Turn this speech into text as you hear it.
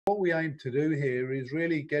what we aim to do here is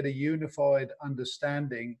really get a unified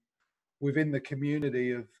understanding within the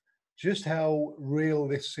community of just how real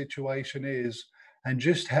this situation is and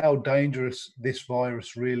just how dangerous this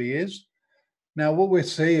virus really is. Now, what we're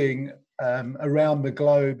seeing around the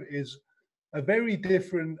globe is a very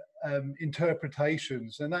different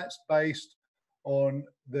interpretations, and that's based on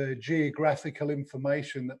the geographical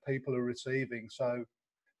information that people are receiving. So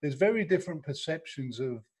there's very different perceptions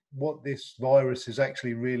of what this virus is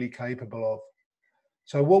actually really capable of.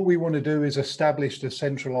 So what we want to do is establish a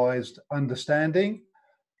centralized understanding,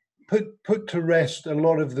 put to rest a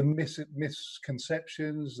lot of the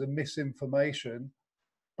misconceptions, the misinformation,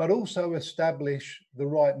 but also establish the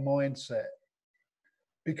right mindset.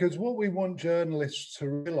 Because what we want journalists to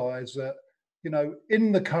realize that,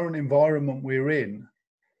 in the current environment we're in,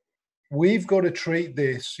 we've got to treat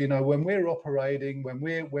this, when we're operating, when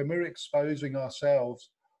we're exposing ourselves,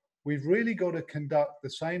 we've really got to conduct the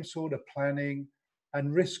same sort of planning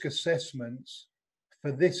and risk assessments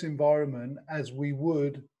for this environment as we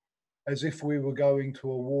would as if we were going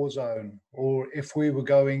to a war zone, or if we were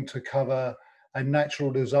going to cover a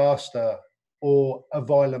natural disaster or a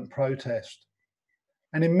violent protest.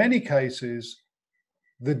 And in many cases,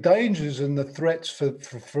 the dangers and the threats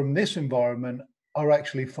from this environment are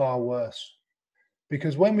actually far worse.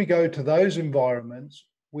 Because when we go to those environments,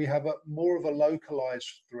 we have more of a localized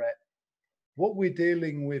threat. What we're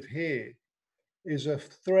dealing with here is a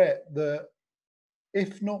threat that,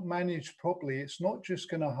 if not managed properly, it's not just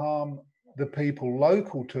going to harm the people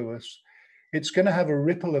local to us, it's going to have a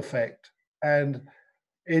ripple effect, and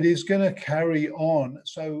it is going to carry on.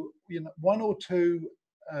 So, one or two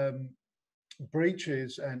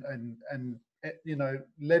breaches and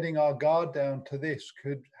letting our guard down to this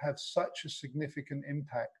could have such a significant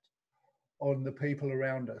impact on the people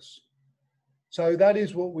around us. So that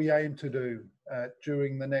is what we aim to do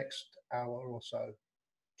during the next hour or so.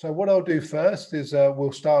 So what I'll do first is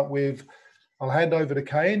we'll start with, I'll hand over to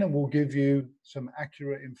Kane and we'll give you some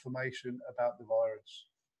accurate information about the virus.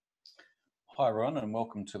 Hi everyone, and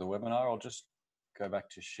welcome to the webinar. I'll just go back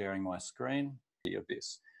to sharing my screen of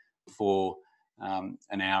this for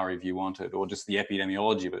an hour if you wanted, or just the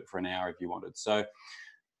epidemiology of it for an hour if you wanted. So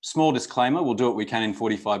small disclaimer, we'll do what we can in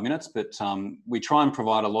 45 minutes, but we try and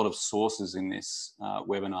provide a lot of sources in this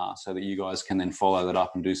webinar so that you guys can then follow that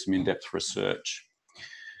up and do some in-depth research.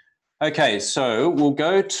 Okay, so we'll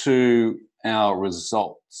go to our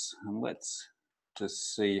results and let's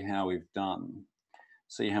just see how we've done.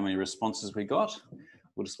 See how many responses we got.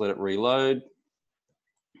 We'll just let it reload.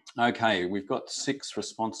 Okay, we've got 6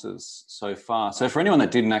 responses so far. So for anyone that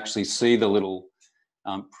didn't actually see the little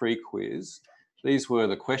pre-quiz, these were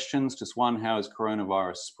the questions. Just one, how has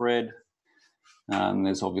coronavirus spread?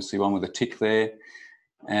 There's obviously one with a tick there.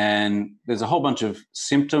 And there's a whole bunch of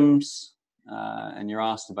symptoms, and you're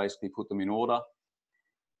asked to basically put them in order.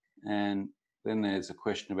 And then there's a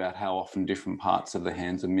question about how often different parts of the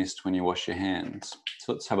hands are missed when you wash your hands.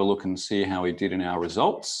 So let's have a look and see how we did in our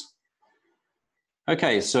results.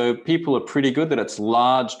 Okay, so people are pretty good that it's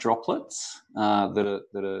large droplets that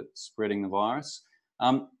are spreading the virus.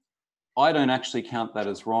 I don't actually count that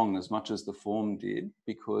as wrong as much as the form did,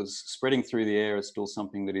 because spreading through the air is still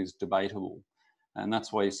something that is debatable. And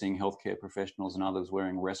that's why you're seeing healthcare professionals and others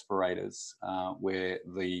wearing respirators, where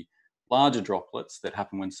the larger droplets that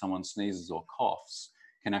happen when someone sneezes or coughs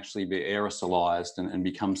can actually be aerosolized and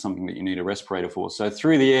become something that you need a respirator for. So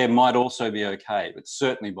through the air might also be okay, but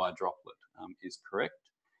certainly by droplet is correct.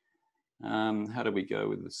 How do we go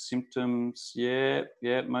with the symptoms? Yeah,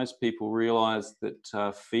 most people realize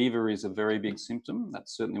that fever is a very big symptom.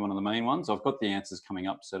 That's certainly one of the main ones. I've got the answers coming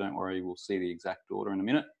up, so don't worry, we'll see the exact order in a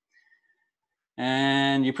minute.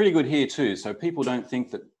 And you're pretty good here too. So people don't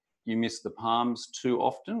think that you miss the palms too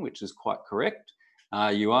often, which is quite correct.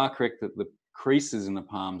 You are correct that the creases in the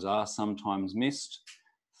palms are sometimes missed.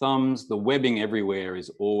 Thumbs, the webbing everywhere is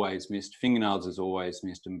always missed. Fingernails is always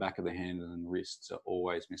missed, and back of the hand and wrists are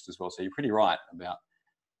always missed as well. So you're pretty right about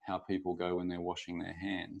how people go when they're washing their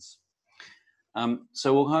hands.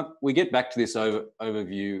 So we'll get back to this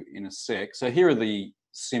overview in a sec. So here are the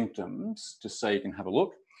symptoms, just so you can have a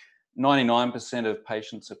look. 99% of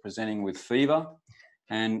patients are presenting with fever,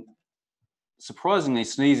 and surprisingly,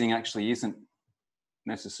 sneezing actually isn't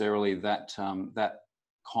necessarily that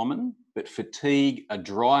common, but fatigue, a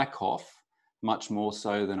dry cough, much more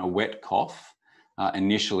so than a wet cough,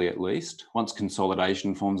 initially at least. Once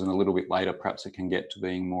consolidation forms and a little bit later, perhaps it can get to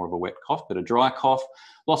being more of a wet cough, but a dry cough,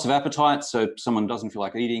 loss of appetite, so someone doesn't feel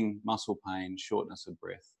like eating, muscle pain, shortness of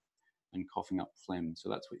breath, and coughing up phlegm. So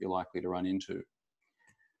that's what you're likely to run into.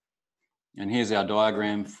 And here's our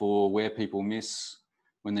diagram for where people miss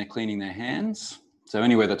when they're cleaning their hands. So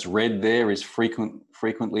anywhere that's red there is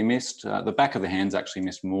frequently missed. The back of the hand's actually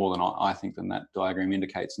missed more than I think than that diagram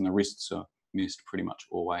indicates, and the wrists are missed pretty much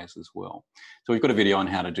always as well. So we've got a video on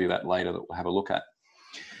how to do that later that we'll have a look at.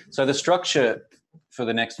 So the structure for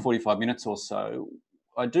the next 45 minutes or so,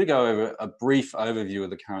 I do go over a brief overview of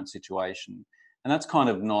the current situation. And that's kind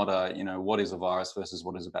of not a, what is a virus versus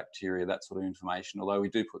what is a bacteria, that sort of information, although we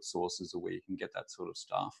do put sources where you can get that sort of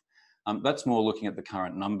stuff. That's more looking at the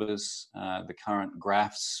current numbers, the current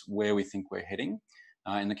graphs, where we think we're heading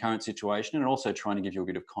in the current situation, and also trying to give you a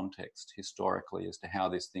bit of context historically as to how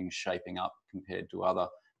this thing's shaping up compared to other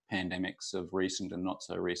pandemics of recent and not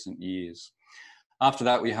so recent years. After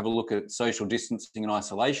that, we have a look at social distancing and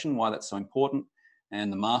isolation, why that's so important,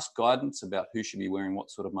 and the mask guidance about who should be wearing what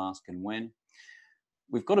sort of mask and when.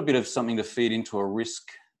 We've got a bit of something to feed into a risk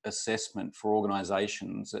assessment for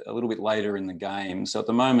organisations a little bit later in the game. So at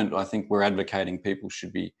the moment, I think we're advocating people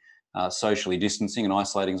should be socially distancing and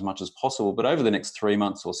isolating as much as possible. But over the next 3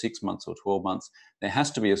 months or 6 months or 12 months, there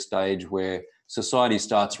has to be a stage where society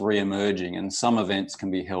starts re-emerging, and some events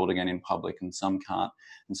can be held again in public and some can't.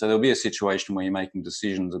 And so there'll be a situation where you're making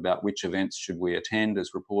decisions about which events should we attend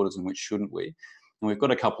as reporters and which shouldn't we. And we've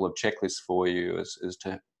got a couple of checklists for you as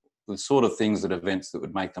to the sort of things that events that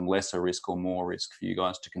would make them less a risk or more risk for you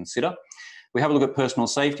guys to consider. We have a look at personal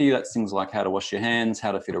safety. That's things like how to wash your hands,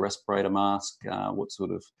 how to fit a respirator mask, what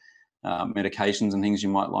sort of medications and things you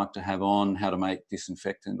might like to have on, how to make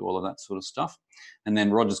disinfectant, all of that sort of stuff. And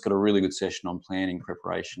then Roger's got a really good session on planning,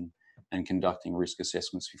 preparation, and conducting risk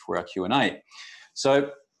assessments before our Q&A.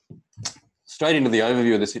 So straight into the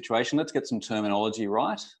overview of the situation, let's get some terminology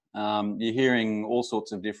right. You're hearing all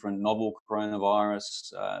sorts of different novel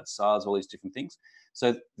coronavirus, SARS, all these different things.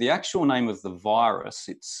 So the actual name of the virus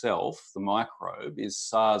itself, the microbe, is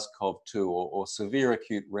SARS-CoV-2 or Severe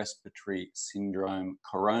Acute Respiratory Syndrome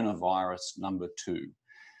Coronavirus number 2.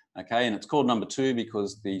 Okay, and it's called number 2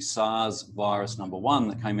 because the SARS virus number 1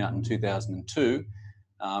 that came out in 2002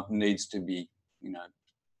 needs to be,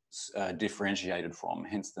 differentiated from,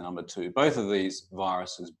 hence the number 2. Both of these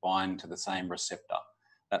viruses bind to the same receptor.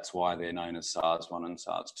 That's why they're known as SARS-1 and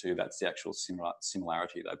SARS-2. That's the actual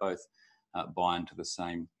similarity. They both bind to the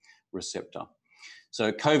same receptor.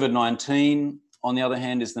 So COVID-19, on the other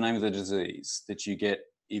hand, is the name of the disease that you get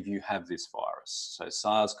if you have this virus. So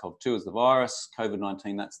SARS-CoV-2 is the virus,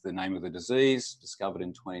 COVID-19, that's the name of the disease, discovered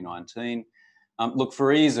in 2019. Look,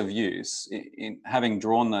 for ease of use, in having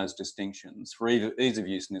drawn those distinctions, for ease of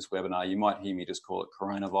use in this webinar, you might hear me just call it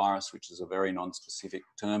coronavirus, which is a very non-specific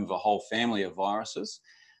term of a whole family of viruses.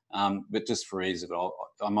 But just for ease of it,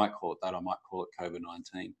 I might call it that, I might call it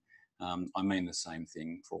COVID-19. I mean the same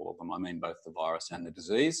thing for all of them. I mean both the virus and the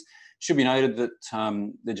disease. It should be noted that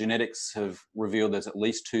the genetics have revealed there's at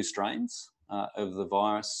least 2 strains of the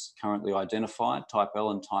virus currently identified, type L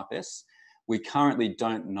and type S. We currently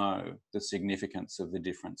don't know the significance of the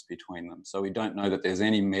difference between them. So we don't know that there's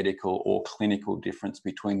any medical or clinical difference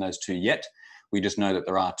between those 2 yet. We just know that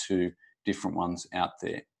there are 2 different ones out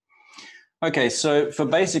there. Okay, so for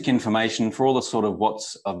basic information, for all the sort of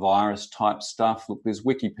what's a virus type stuff, look, there's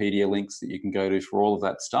Wikipedia links that you can go to for all of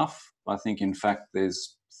that stuff. I think, in fact,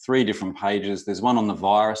 there's 3 different pages. There's one on the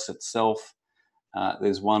virus itself,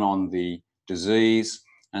 there's one on the disease,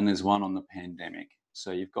 and there's one on the pandemic.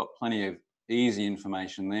 So you've got plenty of easy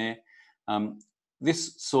information there.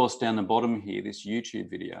 This source down the bottom here, this YouTube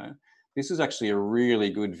video, this is actually a really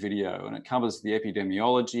good video, and it covers the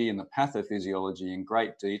epidemiology and the pathophysiology in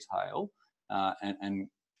great detail. And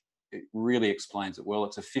it really explains it well.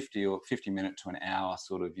 It's a 50 minute to an hour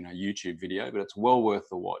sort of YouTube video, but it's well worth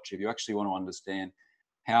the watch if you actually want to understand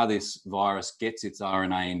how this virus gets its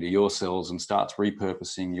RNA into your cells and starts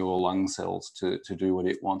repurposing your lung cells to do what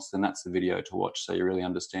it wants. Then that's the video to watch, so you really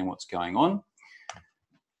understand what's going on.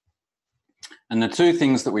 And the 2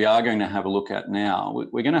 things that we are going to have a look at now,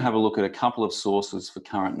 we're going to have a look at a couple of sources for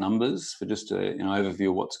current numbers for just an overview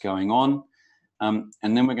of what's going on. And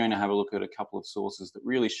then we're going to have a look at a couple of sources that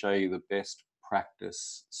really show you the best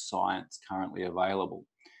practice science currently available.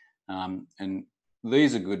 And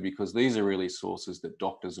these are good because these are really sources that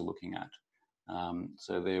doctors are looking at.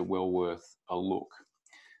 So they're well worth a look.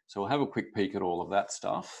 So we'll have a quick peek at all of that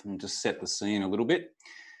stuff and just set the scene a little bit.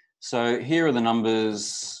 So here are the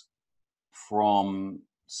numbers from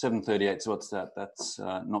 7:38. So what's that? That's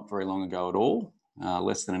not very long ago at all,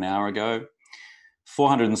 less than an hour ago.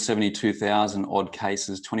 472,000 odd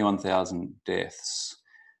cases, 21,000 deaths.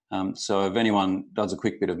 So if anyone does a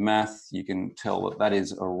quick bit of math, you can tell that that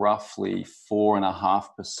is a roughly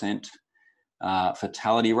 4.5%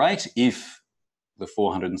 fatality rate if the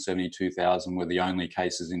 472,000 were the only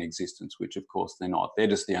cases in existence, which of course they're not. They're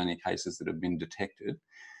just the only cases that have been detected.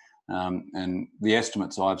 And the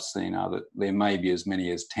estimates I've seen are that there may be as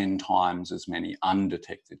many as 10 times as many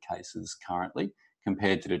undetected cases currently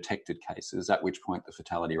compared to detected cases, at which point the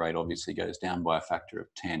fatality rate obviously goes down by a factor of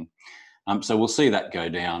 10. So we'll see that go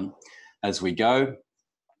down as we go,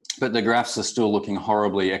 but the graphs are still looking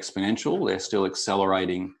horribly exponential. They're still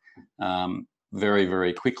accelerating very,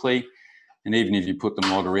 very quickly. And even if you put them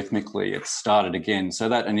logarithmically, it's started again. So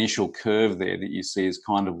that initial curve there that you see is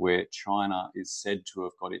kind of where China is said to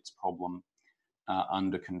have got its problem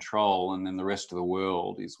under control. And then the rest of the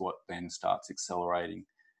world is what then starts accelerating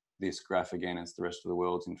this graph again as the rest of the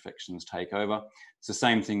world's infections take over. It's the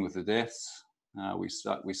same thing with the deaths. We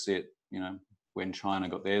see it, when China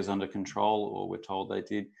got theirs under control, or we're told they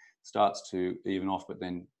did, starts to even off, but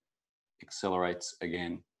then accelerates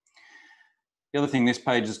again. The other thing this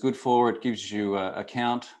page is good for, it gives you a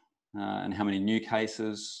count and how many new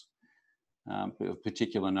cases. Of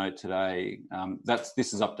particular note today,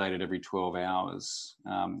 this is updated every 12 hours.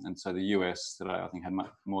 And so the US today, I think, had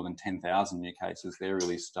more than 10,000 new cases. They're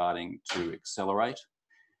really starting to accelerate,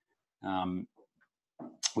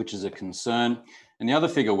 which is a concern. And the other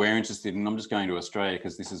figure we're interested in, I'm just going to Australia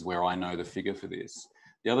because this is where I know the figure for this.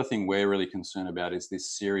 The other thing we're really concerned about is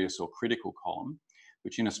this serious or critical column,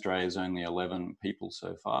 which in Australia is only 11 people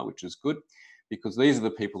so far, which is good, because these are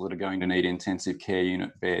the people that are going to need intensive care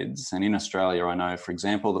unit beds. And in Australia, I know, for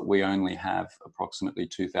example, that we only have approximately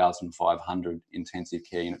 2,500 intensive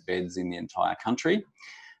care unit beds in the entire country.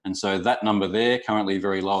 And so that number there, currently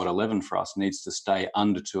very low at 11 for us, needs to stay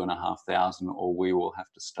under 2,500, or we will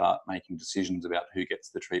have to start making decisions about who gets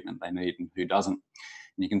the treatment they need and who doesn't.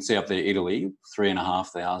 And you can see up there, Italy,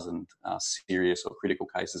 3,500 serious or critical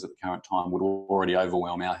cases at the current time would already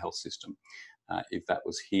overwhelm our health system if that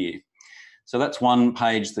was here. So that's one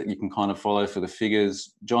page that you can kind of follow for the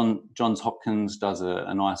figures. Johns Hopkins does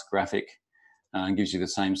a nice graphic and gives you the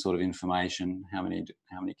same sort of information, how many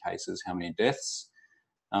cases, how many deaths.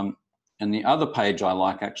 And the other page I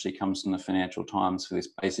like actually comes from the Financial Times for this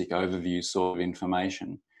basic overview sort of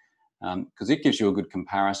information, because it gives you a good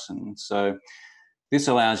comparison. So this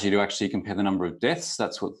allows you to actually compare the number of deaths.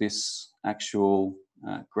 That's what this actual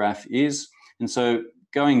graph is. And so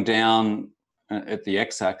going down at the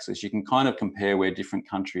x-axis, you can kind of compare where different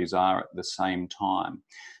countries are at the same time.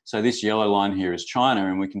 So this yellow line here is China,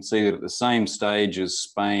 and we can see that at the same stage as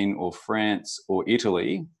Spain or France or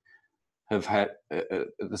Italy have had, at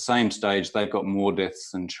the same stage, they've got more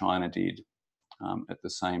deaths than China did at the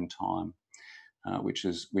same time, which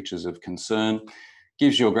is of concern.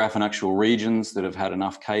 Gives you a graph on actual regions that have had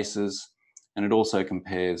enough cases, and it also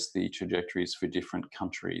compares the trajectories for different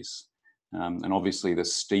countries. And obviously the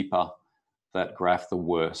steeper that graph, the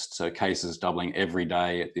worst. So cases doubling every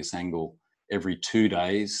day at this angle, every 2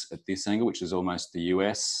 days at this angle, which is almost the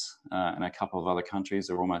US, and a couple of other countries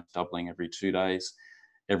are almost doubling every 2 days,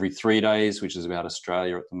 every 3 days, which is about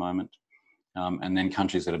Australia at the moment. And then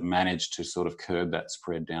countries that have managed to sort of curb that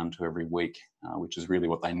spread down to every week, which is really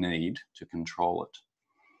what they need to control it.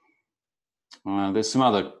 There's some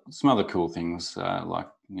other cool things like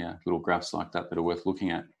little graphs like that are worth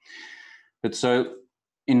looking at. But so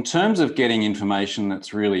in terms of getting information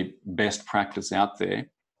that's really best practice out there,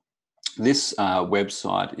 this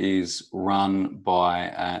website is run by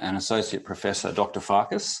an associate professor, Dr.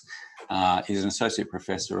 Farkas. He's an associate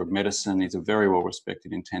professor of medicine. He's a very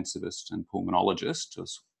well-respected intensivist and pulmonologist,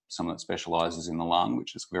 someone that specialises in the lung,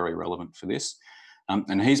 which is very relevant for this.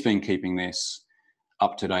 And he's been keeping this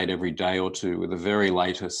up to date every day or two with the very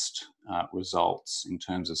latest results in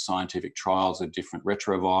terms of scientific trials of different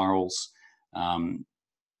retrovirals,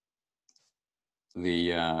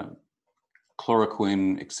 the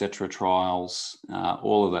chloroquine, etc. trials,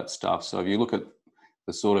 all of that stuff. So if you look at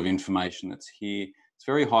the sort of information that's here, it's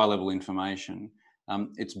very high level information.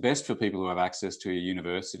 It's best for people who have access to a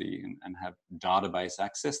university and have database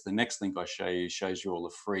access. The next link I show you shows you all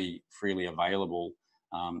the freely available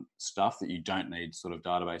stuff that you don't need sort of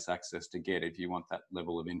database access to get if you want that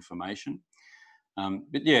level of information.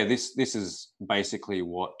 But yeah, this is basically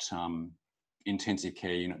what intensive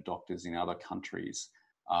care unit doctors in other countries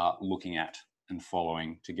are looking at and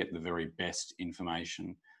following to get the very best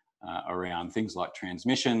information around things like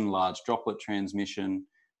transmission, large droplet transmission,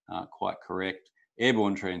 quite correct,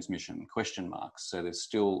 airborne transmission, question marks. So there's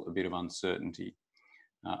still a bit of uncertainty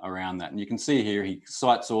around that. And you can see here, he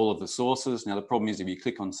cites all of the sources. Now, the problem is if you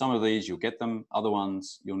click on some of these, you'll get them. Other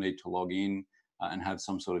ones, you'll need to log in and have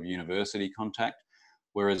some sort of university contact.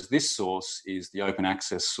 Whereas this source is the open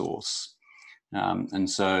access source. And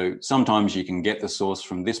so sometimes you can get the source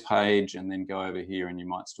from this page and then go over here and you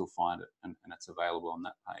might still find it, and it's available on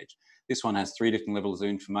that page. This one has 3 different levels of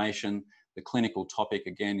information. The clinical topic,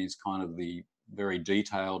 again, is kind of the very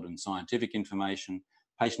detailed and scientific information.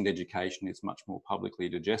 Patient education is much more publicly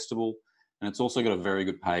digestible. And it's also got a very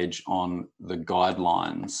good page on the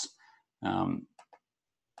guidelines,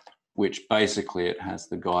 which basically it has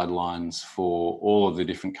the guidelines for all of the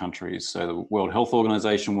different countries. So the World Health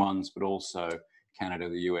Organization ones, but also Canada,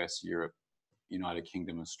 the US, Europe, United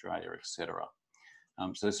Kingdom, Australia, etc.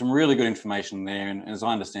 So there's some really good information there. And as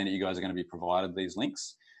I understand it, you guys are going to be provided these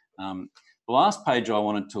links. The last page I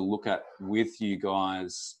wanted to look at with you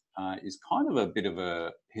guys is kind of a bit of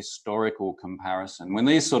a historical comparison. When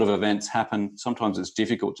these sort of events happen, sometimes it's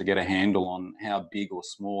difficult to get a handle on how big or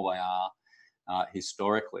small they are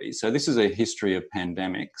historically. So this is a history of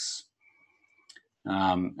pandemics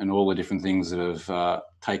and all the different things that have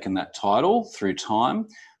taken that title through time.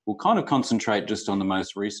 We'll kind of concentrate just on the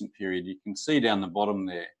most recent period. You can see down the bottom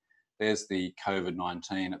there, there's the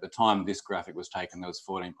COVID-19. At the time this graphic was taken, there was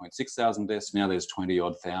 14.6 thousand deaths. Now there's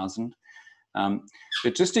 20-odd thousand.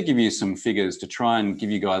 But just to give you some figures to try and give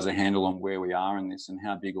you guys a handle on where we are in this and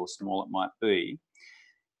how big or small it might be,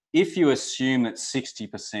 if you assume that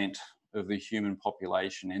 60% of the human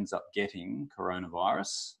population ends up getting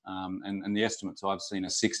coronavirus, and the estimates I've seen are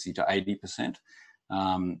 60 to 80%,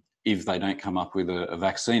 if they don't come up with a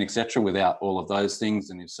vaccine, etc., without all of those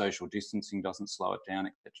things, and if social distancing doesn't slow it down,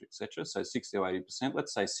 etc., etc. So 60 or 80%,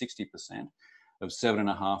 let's say 60% of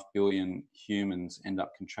 7.5 billion humans end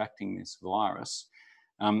up contracting this virus.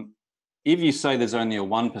 If you say there's only a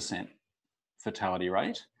 1% fatality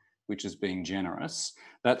rate, which is being generous,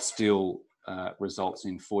 that still results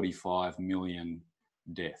in 45 million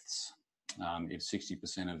deaths. If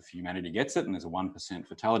 60% of humanity gets it and there's a 1%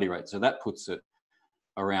 fatality rate. So that puts it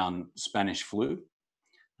around Spanish flu,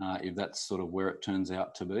 if that's sort of where it turns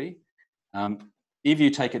out to be. If you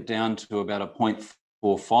take it down to about a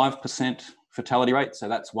 0.45% fatality rate, so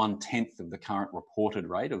that's 1/10 of the current reported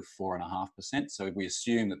rate of 4.5%. So if we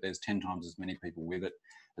assume that there's 10 times as many people with it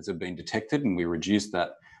as have been detected and we reduce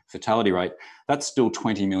that fatality rate, that's still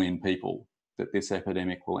 20 million people that this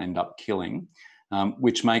epidemic will end up killing,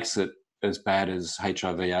 which makes it as bad as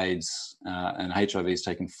HIV/AIDS, and HIV has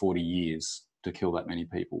taken 40 years to kill that many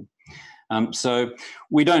people. So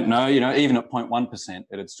we don't know, even at 0.1%,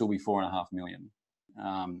 it'd still be 4.5 million.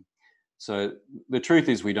 So the truth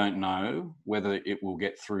is we don't know whether it will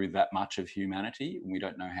get through that much of humanity. We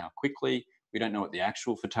don't know how quickly. We don't know what the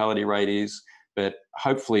actual fatality rate is. But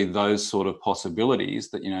hopefully those sort of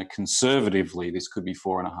possibilities that, conservatively, this could be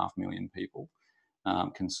 4.5 million people,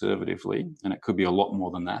 conservatively, and it could be a lot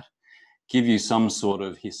more than that, give you some sort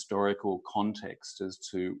of historical context as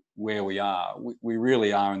to where we are. We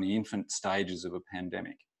really are in the infant stages of a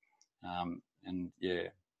pandemic. And yeah,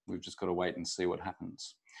 we've just got to wait and see what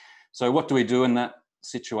happens. So what do we do in that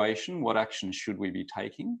situation? What action should we be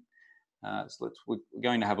taking? We're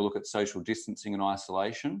going to have a look at social distancing and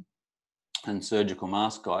isolation and surgical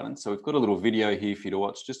mask guidance. So we've got a little video here for you to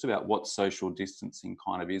watch just about what social distancing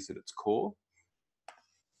kind of is at its core.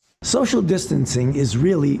 Social distancing is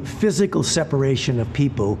really physical separation of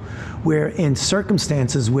people, where in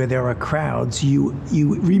circumstances where there are crowds, you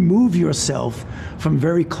remove yourself from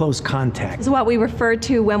very close contact. This is what we refer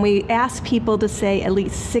to when we ask people to stay at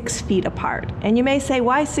least 6 feet apart. And you may say,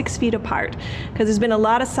 why 6 feet apart? Because there's been a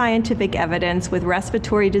lot of scientific evidence with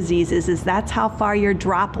respiratory diseases is that's how far your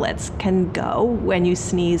droplets can go when you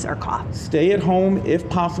sneeze or cough. Stay at home if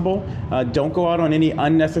possible. Don't go out on any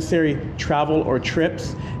unnecessary travel or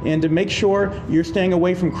trips. And to make sure you're staying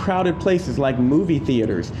away from crowded places like movie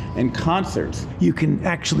theaters and concerts. You can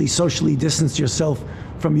actually socially distance yourself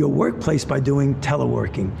from your workplace by doing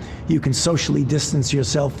teleworking. You can socially distance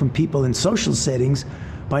yourself from people in social settings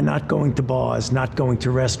by not going to bars, not going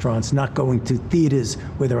to restaurants, not going to theaters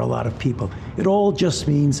where there are a lot of people. It all just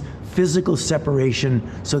means physical separation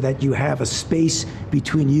so that you have a space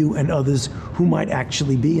between you and others who might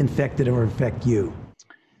actually be infected or infect you.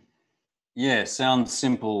 Yeah, sounds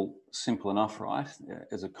simple enough, right,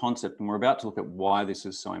 as a concept. And we're about to look at why this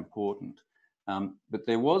is so important. But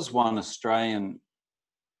there was one Australian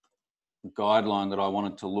guideline that I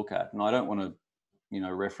wanted to look at. And I don't want to,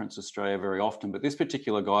 reference Australia very often, but this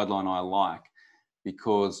particular guideline I like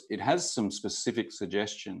because it has some specific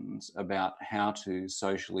suggestions about how to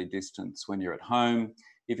socially distance when you're at home,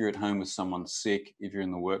 if you're at home with someone sick, if you're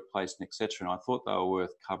in the workplace, and etc. And I thought they were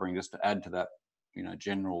worth covering just to add to that,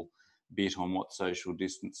 general bit on what social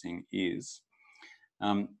distancing is.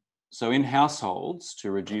 So in households,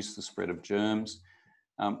 to reduce the spread of germs,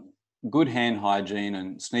 good hand hygiene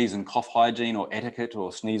and sneeze and cough hygiene, or etiquette,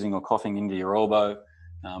 or sneezing or coughing into your elbow,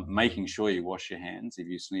 making sure you wash your hands if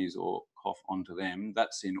you sneeze or cough onto them.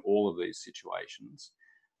 That's in all of these situations.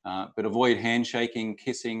 But avoid handshaking,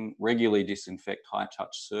 kissing, regularly disinfect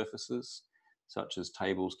high-touch surfaces, such as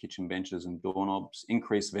tables, kitchen benches and doorknobs.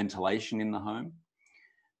 Increase ventilation in the home.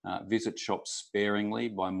 Visit shops sparingly,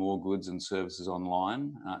 buy more goods and services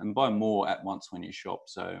online, and buy more at once when you shop.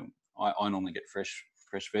 So I normally get fresh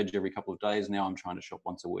veg every couple of days. Now I'm trying to shop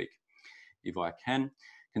once a week if I can.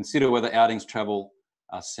 Consider whether outings travel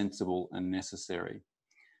are sensible and necessary.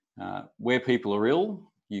 Where people are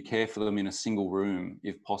ill, you care for them in a single room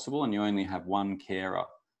if possible, and you only have one carer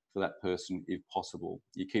for that person if possible.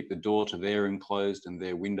 You keep the door to their room closed and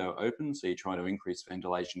their window open, so you try to increase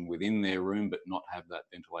ventilation within their room but not have that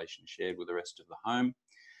ventilation shared with the rest of the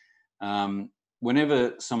home.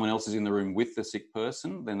 Whenever someone else is in the room with the sick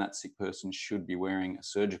person, then that sick person should be wearing a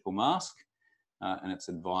surgical mask, and it's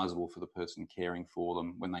advisable for the person caring for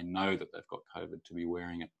them, when they know that they've got COVID, to be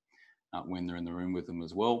wearing it when they're in the room with them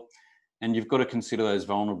as well. And you've got to consider those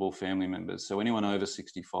vulnerable family members. So anyone over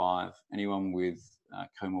 65, anyone with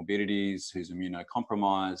comorbidities, who's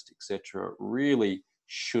immunocompromised, etc., really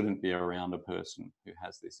shouldn't be around a person who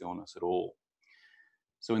has this illness at all.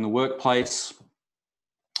 So in the workplace,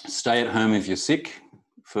 stay at home if you're sick,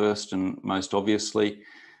 first and most obviously.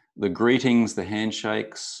 The greetings, the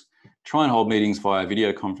handshakes, try and hold meetings via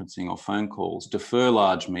video conferencing or phone calls. Defer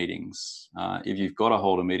large meetings. If you've got to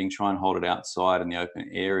hold a meeting, try and hold it outside in the open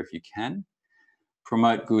air if you can.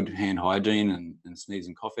 Promote good hand hygiene and sneeze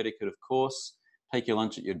and cough etiquette, of course. Take your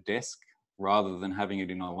lunch at your desk rather than having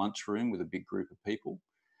it in a lunchroom with a big group of people.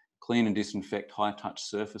 Clean and disinfect high-touch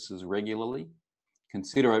surfaces regularly.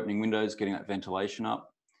 Consider opening windows, getting that ventilation up.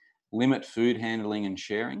 Limit food handling and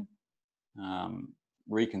sharing.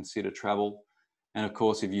 Reconsider travel. And of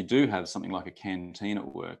course, if you do have something like a canteen at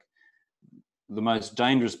work, the most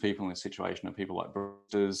dangerous people in this situation are people like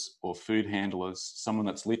baristas or food handlers, someone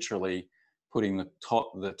that's literally putting the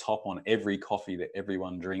top on every coffee that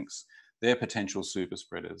everyone drinks. They're potential super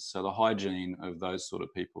spreaders. So the hygiene of those sort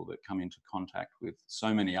of people that come into contact with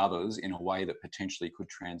so many others in a way that potentially could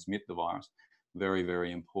transmit the virus, very,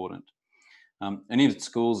 very important. And in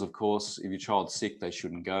schools, of course, if your child's sick, they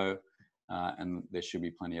shouldn't go. And there should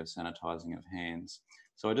be plenty of sanitising of hands.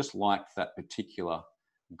 So I just liked that particular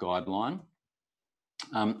guideline.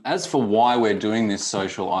 As for why we're doing this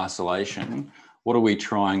social isolation, what are we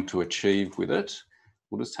trying to achieve with it?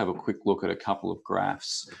 We'll just have a quick look at a couple of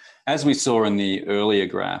graphs. As we saw in the earlier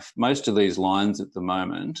graph, most of these lines at the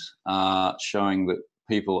moment are showing that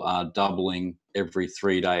people are doubling every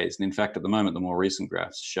 3 days. And in fact, at the moment, the more recent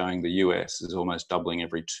graphs showing the US is almost doubling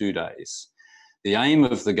every 2 days. The aim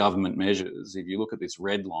of the government measures, if you look at this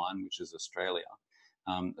red line, which is Australia,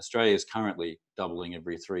 Australia is currently doubling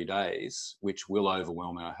every 3 days, which will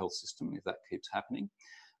overwhelm our health system if that keeps happening.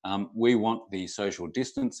 We want the social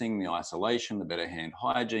distancing, the isolation, the better hand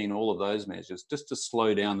hygiene, all of those measures, just to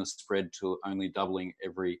slow down the spread to only doubling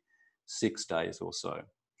every 6 days or so.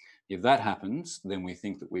 If that happens, then we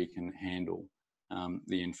think that we can handle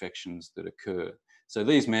the infections that occur. So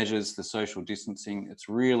these measures, the social distancing, it's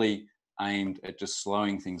really aimed at just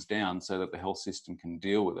slowing things down so that the health system can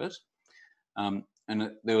deal with it.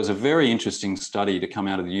 And there was a very interesting study to come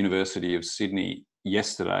out of the University of Sydney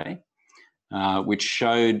yesterday, which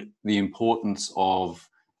showed the importance of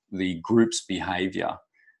the group's behaviour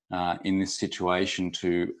in this situation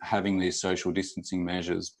to having these social distancing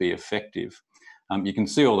measures be effective. You can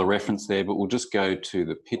see all the reference there, but we'll just go to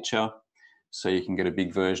the picture so you can get a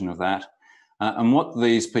big version of that. And what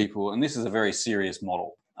these people, and this is a very serious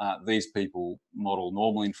model, these people model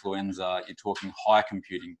normal influenza. You're talking high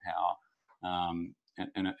computing power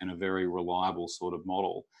and a very reliable sort of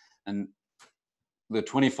model. And the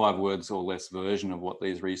 25 words or less version of what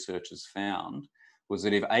these researchers found was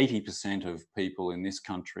that if 80% of people in this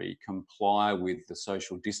country comply with the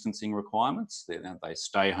social distancing requirements, they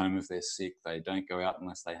stay home if they're sick, they don't go out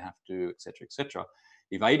unless they have to, etc.,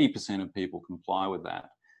 if 80% of people comply with that,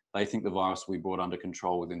 they think the virus will be brought under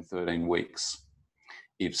control within 13 weeks.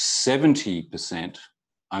 If 70%,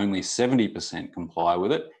 only 70% comply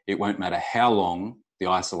with it, it won't matter how long the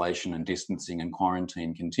isolation and distancing and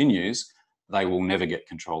quarantine continues, they will never get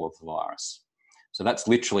control of the virus. So that's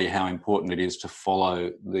literally how important it is to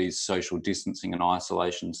follow these social distancing and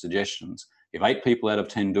isolation suggestions. If 8 people out of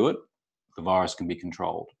 10 do it, the virus can be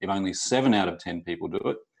controlled. If only 7 out of 10 people do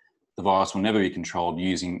it, the virus will never be controlled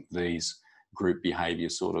using these group behaviour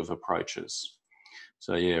sort of approaches.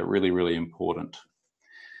 So yeah, really, really important.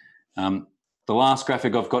 The last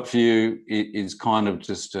graphic I've got for you is kind of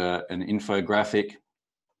just an infographic.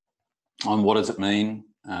 on what does it mean,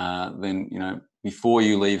 then, you know, before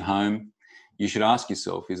you leave home, you should ask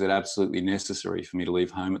yourself, is it absolutely necessary for me to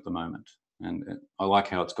leave home at the moment? And I like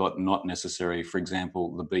how it's got not necessary, for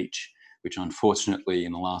example, the beach, which unfortunately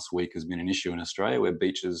in the last week has been an issue in Australia, where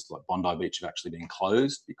beaches like Bondi Beach have actually been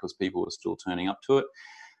closed because people are still turning up to it.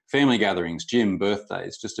 Family gatherings, gym,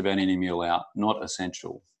 birthdays, just about any meal out, not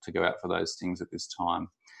essential to go out for those things at this time.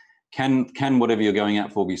 Can whatever you're going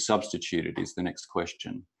out for be substituted is the next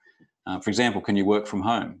question. For example, can you work from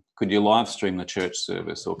home? Could you live stream the church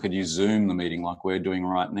service, or could you Zoom the meeting like we're doing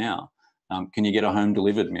right now? Can you get a home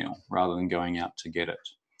delivered meal rather than going out to get it?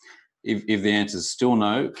 If the answer is still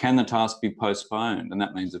no, can the task be postponed? And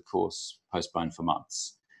that means, of course, postponed for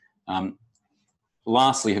months.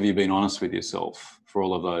 Lastly, have you been honest with yourself for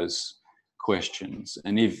all of those questions?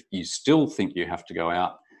 And if you still think you have to go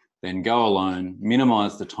out, then go alone,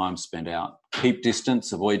 minimise the time spent out, keep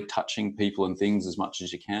distance, avoid touching people and things as much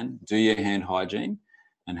as you can, do your hand hygiene,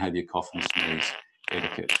 and have your cough and sneeze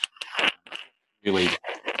etiquette. Really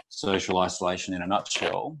social isolation in a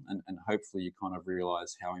nutshell, and hopefully you kind of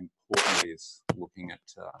realise how important it is looking at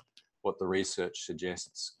what the research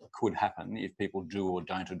suggests could happen if people do or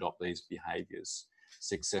don't adopt these behaviours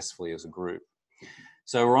successfully as a group.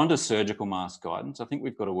 So we're on to surgical mask guidance. I think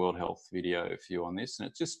we've got a World Health video for you on this, and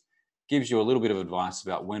it just gives you a little bit of advice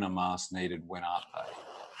about when a mask needed, when aren't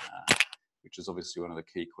they, which is obviously one of the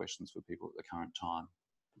key questions for people at the current time.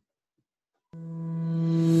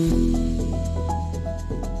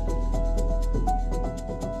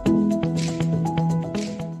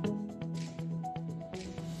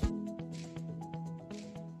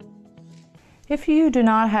 If you do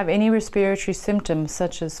not have any respiratory symptoms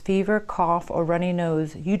such as fever, cough, or runny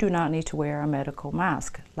nose, you do not need to wear a medical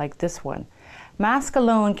mask like this one. Mask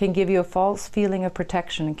alone can give you a false feeling of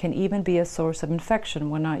protection and can even be a source of infection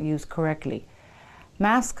when not used correctly.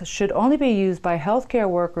 Masks should only be used by healthcare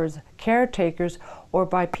workers, caretakers, or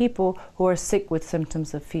by people who are sick with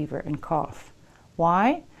symptoms of fever and cough.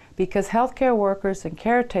 Why? Because healthcare workers and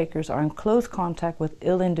caretakers are in close contact with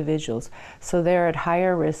ill individuals, so they're at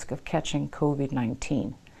higher risk of catching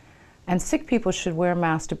COVID-19. And sick people should wear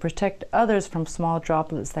masks to protect others from small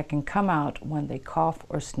droplets that can come out when they cough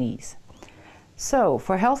or sneeze. So,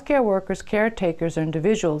 for healthcare workers, caretakers, or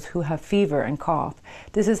individuals who have fever and cough,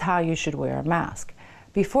 this is how you should wear a mask.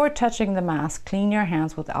 Before touching the mask, clean your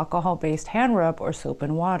hands with alcohol-based hand rub or soap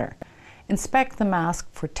and water. Inspect the mask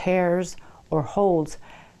for tears or holes.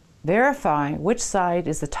 Verify which side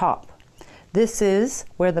is the top. This is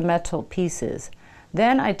where the metal piece is.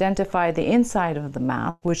 Then identify the inside of the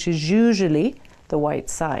mask, which is usually the white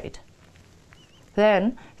side.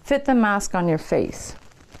 Then fit the mask on your face.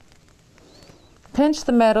 Pinch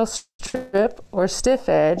the metal strip or stiff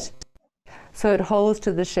edge so it holds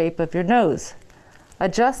to the shape of your nose.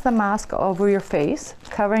 Adjust the mask over your face,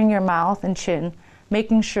 covering your mouth and chin,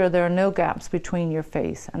 making sure there are no gaps between your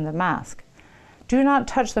face and the mask. Do not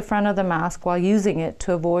touch the front of the mask while using it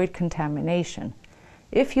to avoid contamination.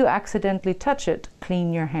 If you accidentally touch it,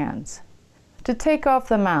 clean your hands. To take off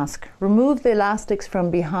the mask, remove the elastics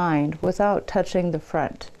from behind without touching the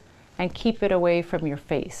front and keep it away from your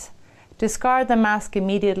face. Discard the mask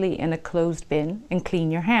immediately in a closed bin and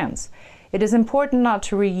clean your hands. It is important not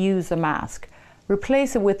to reuse the mask.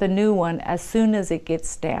 Replace it with a new one as soon as it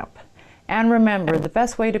gets damp. And remember, the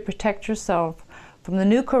best way to protect yourself from the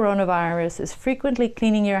new coronavirus is frequently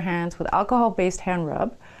cleaning your hands with alcohol-based hand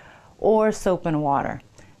rub or soap and water.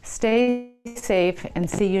 Stay safe and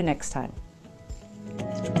see you next time.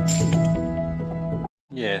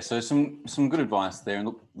 Yeah, so some good advice there. And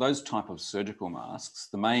look, those type of surgical masks,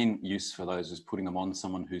 the main use for those is putting them on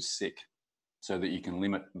someone who's sick so that you can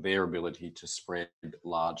limit their ability to spread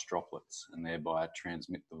large droplets and thereby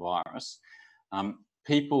transmit the virus.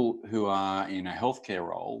 People who are in a healthcare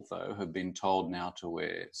role, though, have been told now to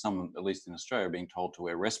wear, some, at least in Australia, are being told to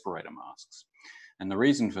wear respirator masks. And the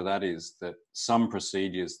reason for that is that some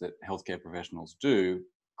procedures that healthcare professionals do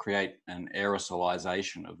create an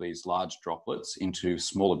aerosolization of these large droplets into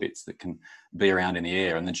smaller bits that can be around in the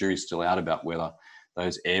air, and the jury's still out about whether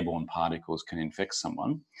those airborne particles can infect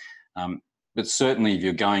someone. But certainly if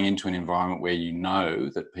you're going into an environment where you know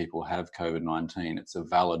that people have COVID-19, it's a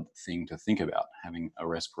valid thing to think about, having a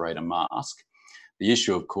respirator mask. The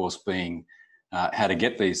issue, of course, being how to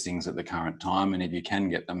get these things at the current time, and if you can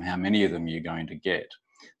get them, how many of them you're going to get.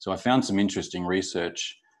 So I found some interesting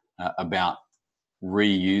research about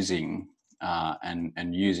reusing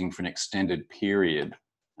and using for an extended period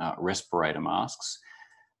respirator masks.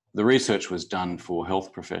 The research was done for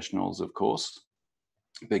health professionals, of course,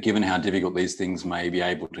 But given how difficult these things may be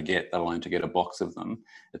able to get, let alone to get a box of them,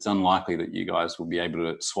 it's unlikely that you guys will be able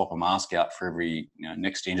to swap a mask out for every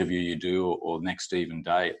next interview you do or next even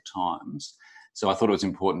day at times. So I thought it was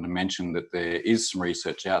important to mention that there is some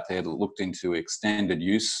research out there that looked into extended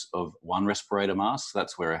use of one respirator mask.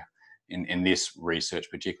 That's where in this research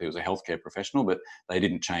particularly, it was a healthcare professional, but they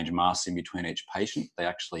didn't change masks in between each patient. They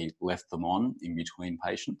actually left them on in between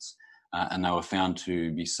patients. And they were found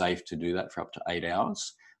to be safe to do that for up to 8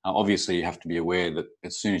 hours. Obviously, you have to be aware that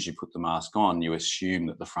as soon as you put the mask on, you assume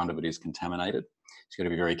that the front of it is contaminated. So you've got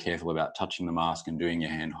to be very careful about touching the mask and doing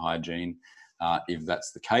your hand hygiene if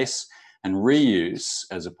that's the case. And reuse,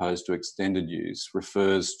 as opposed to extended use,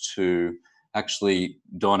 refers to actually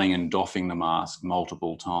donning and doffing the mask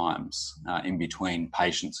multiple times in between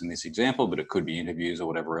patients in this example, but it could be interviews or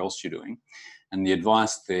whatever else you're doing. And the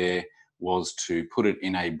advice there was to put it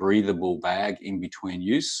in a breathable bag in between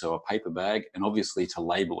use, so a paper bag, and obviously to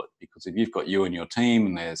label it, because if you've got you and your team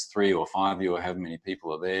and there's 3 or 5 of you or however many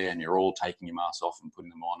people are there and you're all taking your masks off and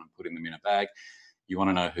putting them on and putting them in a bag, you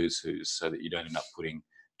want to know who's whose so that you don't end up putting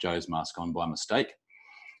Joe's mask on by mistake.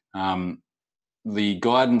 The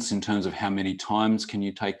guidance in terms of how many times can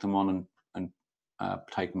you take them on and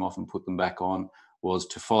take them off and put them back on was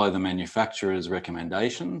to follow the manufacturer's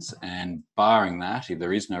recommendations, and barring that, if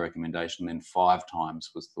there is no recommendation, then 5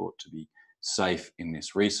 times was thought to be safe in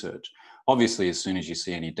this research. Obviously, as soon as you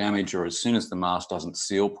see any damage or as soon as the mask doesn't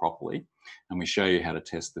seal properly, and we show you how to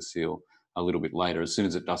test the seal a little bit later, as soon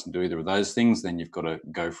as it doesn't do either of those things, then you've got to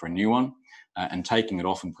go for a new one. And taking it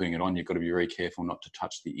off and putting it on, you've got to be very careful not to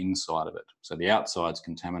touch the inside of it. So the outside's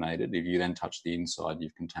contaminated. If you then touch the inside,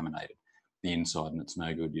 you've contaminated the inside and it's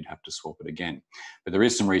no good. You'd have to swap it again. But there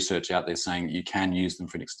is some research out there saying that you can use them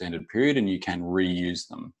for an extended period and you can reuse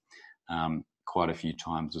them quite a few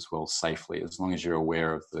times as well safely, as long as you're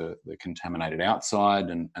aware of the contaminated outside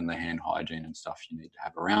and the hand hygiene and stuff you need to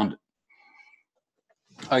have around it.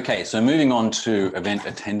 Okay, so moving on to event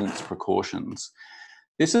attendance precautions.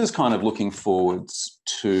 This is kind of looking forwards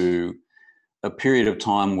to a period of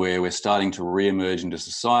time where we're starting to re-emerge into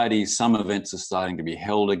society. Some events are starting to be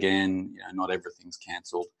held again. Not everything's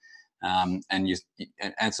cancelled. And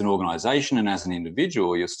as an organisation and as an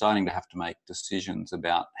individual, you're starting to have to make decisions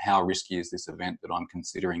about how risky is this event that I'm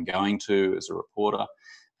considering going to as a reporter,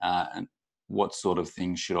 and what sort of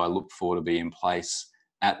things should I look for to be in place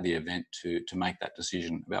at the event to make that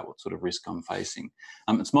decision about what sort of risk I'm facing.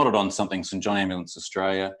 It's modeled on something St John Ambulance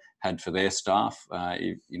Australia had for their staff.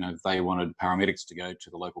 If they wanted paramedics to go to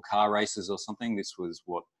the local car races or something, this was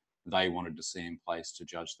what they wanted to see in place to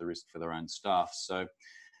judge the risk for their own staff. So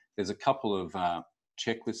there's a couple of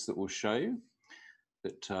checklists that we'll show you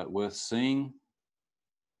that are worth seeing.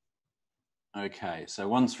 Okay, so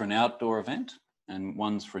one's for an outdoor event and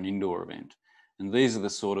one's for an indoor event. And these are the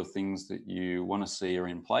sort of things that you want to see are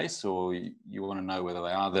in place, or you want to know whether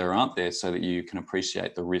they are there or aren't there, so that you can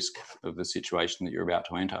appreciate the risk of the situation that you're about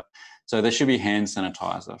to enter. So there should be hand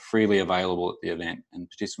sanitizer freely available at the event, and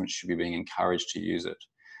participants should be being encouraged to use it.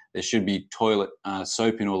 There should be toilet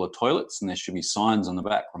soap in all the toilets, and there should be signs on the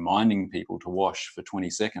back reminding people to wash for 20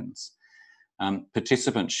 seconds.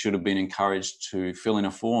 Participants should have been encouraged to fill in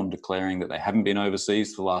a form declaring that they haven't been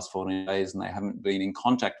overseas for the last 14 days and they haven't been in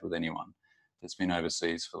contact with anyone that's been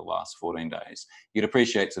overseas for the last 14 days. You'd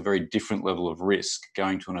appreciate it's a very different level of risk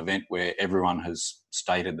going to an event where everyone has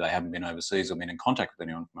stated they haven't been overseas or been in contact with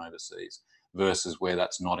anyone from overseas, versus where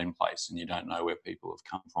that's not in place and you don't know where people have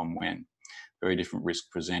come from when. Very different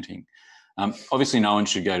risk presenting. Obviously, no one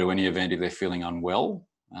should go to any event if they're feeling unwell,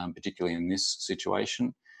 particularly in this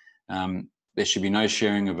situation. There should be no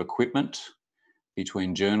sharing of equipment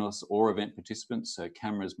between journalists or event participants, so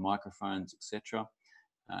cameras, microphones, etc.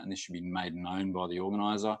 And this should be made known by the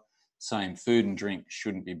organiser. Same, food and drink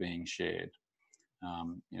shouldn't be being shared.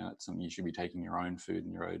 That's something you should be taking your own food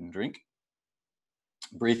and your own drink.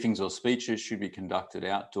 Briefings or speeches should be conducted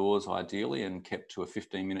outdoors ideally and kept to a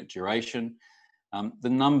 15-minute duration. The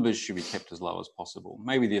numbers should be kept as low as possible.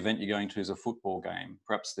 Maybe the event you're going to is a football game.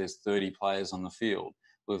 Perhaps there's 30 players on the field.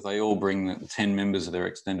 Well, if they all bring 10 members of their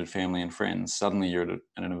extended family and friends, suddenly you're at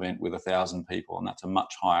an event with 1,000 people, and that's a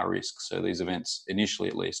much higher risk. So these events, initially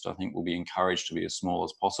at least, I think will be encouraged to be as small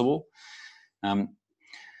as possible.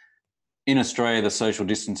 In In Australia, the social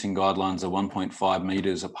distancing guidelines are 1.5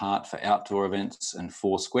 metres apart for outdoor events and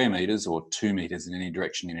 4 square metres or 2 metres in any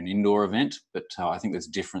direction in an indoor event. But I think there's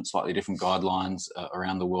slightly different guidelines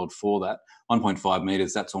around the world for that. 1.5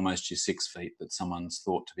 metres, that's almost your 6 feet that someone's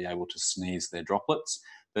thought to be able to sneeze their droplets.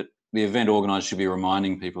 But the event organiser should be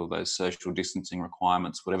reminding people of those social distancing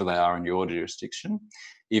requirements, whatever they are in your jurisdiction,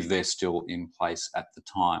 if they're still in place at the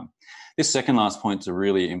time. This second last point is a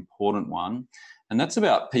really important one. And that's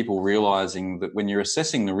about people realising that when you're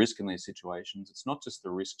assessing the risk in these situations, it's not just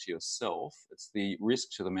the risk to yourself, it's the risk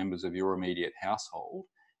to the members of your immediate household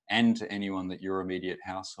and to anyone that your immediate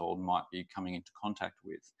household might be coming into contact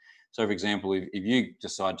with. So, for example, if you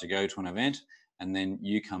decide to go to an event and then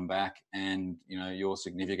you come back and your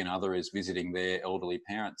significant other is visiting their elderly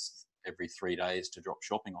parents every 3 days to drop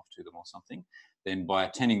shopping off to them or something, then by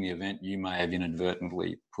attending the event, you may have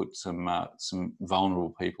inadvertently put some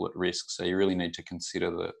vulnerable people at risk. So you really need to consider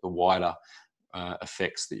the wider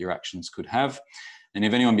effects that your actions could have. And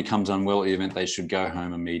if anyone becomes unwell at the event, they should go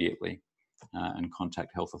home immediately and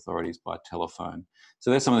contact health authorities by telephone. So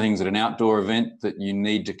there's some of the things at an outdoor event that you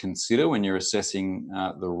need to consider when you're assessing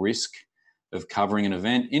the risk of covering an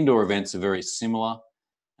event. Indoor events are very similar.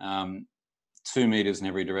 2 metres in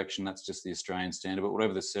every direction, that's just the Australian standard, but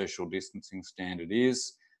whatever the social distancing standard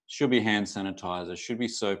is, should be hand sanitizer, should be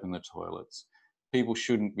soap in the toilets. People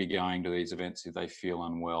shouldn't be going to these events if they feel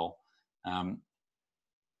unwell.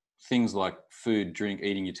 Things like food, drink,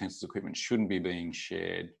 eating utensils, equipment shouldn't be being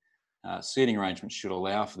shared. Seating arrangements should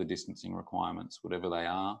allow for the distancing requirements, whatever they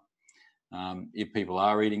are. If people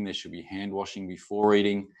are eating, there should be hand washing before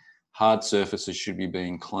eating. Hard surfaces should be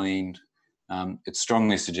being cleaned. It's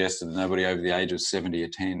strongly suggested that nobody over the age of 70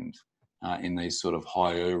 attend in these sort of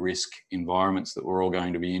higher risk environments that we're all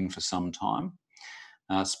going to be in for some time.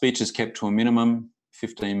 Speech is kept to a minimum,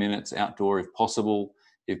 15 minutes outdoor if possible.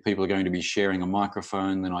 If people are going to be sharing a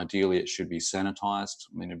microphone, then ideally it should be sanitised.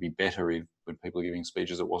 I mean, it'd be better if when people are giving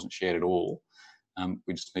speeches it wasn't shared at all.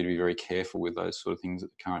 We just need to be very careful with those sort of things at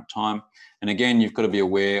the current time. And again, you've got to be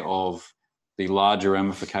aware of the larger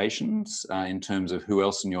ramifications in terms of who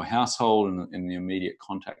else in your household and the immediate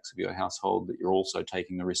contacts of your household that you're also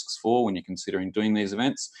taking the risks for when you're considering doing these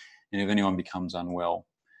events. And if anyone becomes unwell,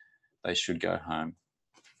 they should go home.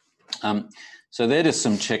 So they're just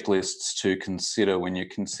some checklists to consider when you're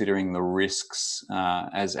considering the risks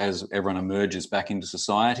as everyone emerges back into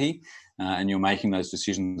society and you're making those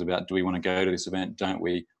decisions about, do we want to go to this event, don't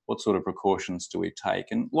we? What sort of precautions do we take?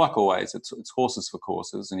 And like always, it's horses for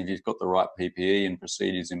courses. And if you've got the right PPE and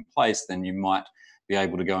procedures in place, then you might be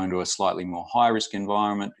able to go into a slightly more high risk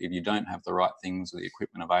environment. If you don't have the right things or the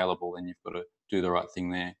equipment available, then you've got to do the right thing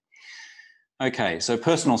there. Okay, so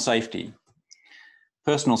personal safety.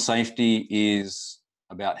 Personal safety is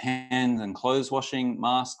about hand and clothes washing,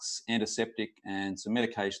 masks, antiseptic, and some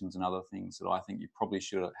medications and other things that I think you probably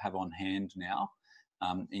should have on hand now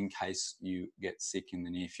in case you get sick in the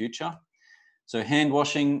near future. So hand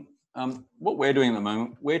washing, what we're doing at the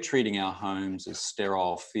moment, we're treating our homes as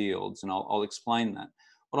sterile fields, and I'll explain that.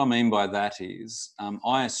 What I mean by that is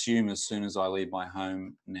I assume as soon as I leave my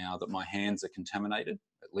home now that my hands are contaminated.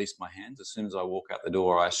 At least my hands. As soon as I walk out the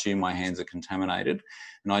door, I assume my hands are contaminated.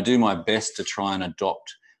 And I do my best to try and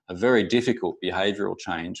adopt a very difficult behavioural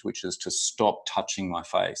change, which is to stop touching my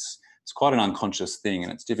face. It's quite an unconscious thing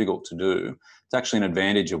and it's difficult to do. It's actually an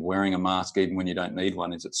advantage of wearing a mask even when you don't need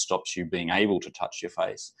one, is it stops you being able to touch your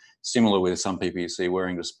face. Similar with some people you see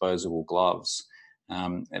wearing disposable gloves.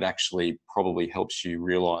 It actually probably helps you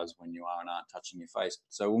realise when you are and aren't touching your face.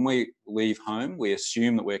 So when we leave home, we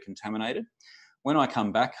assume that we're contaminated. When I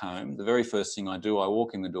come back home, the very first thing I do, I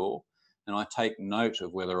walk in the door and I take note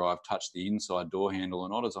of whether I've touched the inside door handle or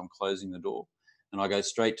not as I'm closing the door. And I go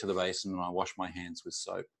straight to the basin and I wash my hands with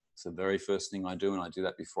soap. It's the very first thing I do, and I do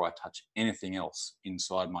that before I touch anything else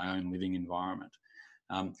inside my own living environment.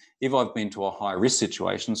 If I've been to a high risk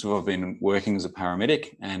situation, so if I've been working as a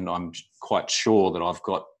paramedic and I'm quite sure that I've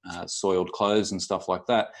got soiled clothes and stuff like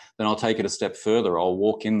that, then I'll take it a step further. I'll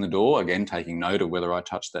walk in the door, again taking note of whether I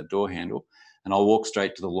touched that door handle, and I'll walk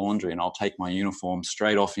straight to the laundry and I'll take my uniform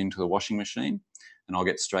straight off into the washing machine and I'll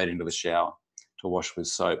get straight into the shower to wash with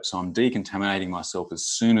soap. So I'm decontaminating myself as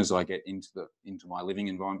soon as I get into my living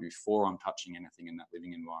environment before I'm touching anything in that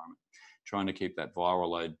living environment, trying to keep that viral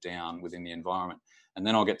load down within the environment. And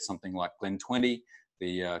then I'll get something like Glen 20,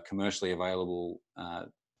 the commercially available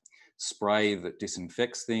spray that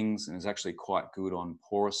disinfects things and is actually quite good on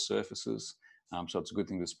porous surfaces. So it's a good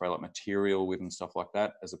thing to spray like material with and stuff like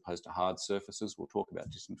that, as opposed to hard surfaces. We'll talk about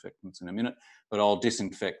disinfectants in a minute, but I'll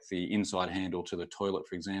disinfect the inside handle to the toilet,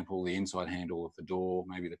 for example, the inside handle of the door,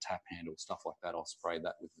 maybe the tap handle, stuff like that. I'll spray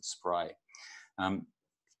that with the spray.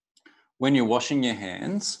 When you're washing your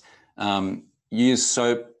hands, use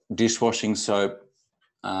soap, dishwashing soap,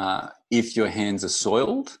 if your hands are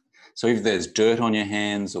soiled. So if there's dirt on your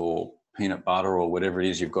hands or peanut butter or whatever it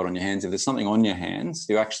is you've got on your hands, if there's something on your hands,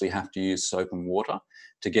 you actually have to use soap and water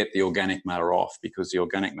to get the organic matter off, because the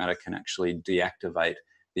organic matter can actually deactivate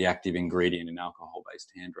the active ingredient in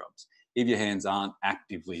alcohol-based hand rubs. If your hands aren't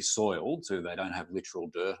actively soiled, so they don't have literal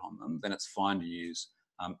dirt on them, then it's fine to use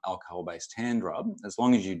alcohol-based hand rub, as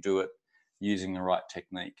long as you do it using the right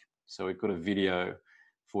technique. So we've got a video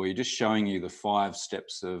for you just showing you the 5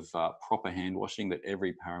 steps of proper hand washing that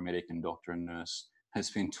every paramedic and doctor and nurse has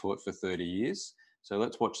been taught for 30 years. So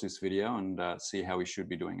let's watch this video and see how we should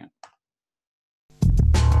be doing it.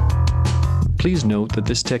 Please note that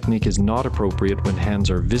this technique is not appropriate when hands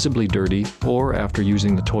are visibly dirty or after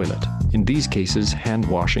using the toilet. In these cases, hand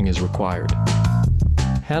washing is required.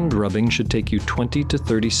 Hand rubbing should take you 20 to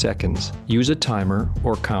 30 seconds. Use a timer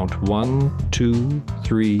or count 1, 2,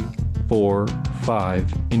 3, 4,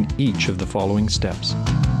 5 in each of the following steps.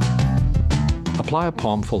 Apply a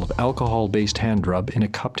palmful of alcohol-based hand rub in a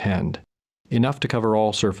cupped hand, enough to cover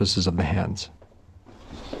all surfaces of the hands.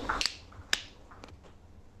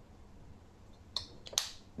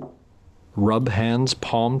 Rub hands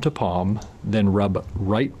palm to palm, then rub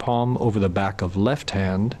right palm over the back of left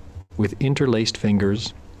hand with interlaced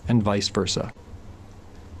fingers and vice versa.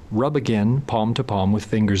 Rub again palm to palm with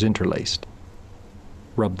fingers interlaced.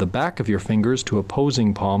 Rub the back of your fingers to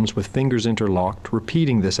opposing palms with fingers interlocked,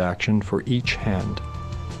 repeating this action for each hand.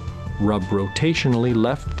 Rub rotationally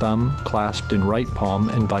left thumb clasped in right palm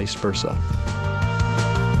and vice versa.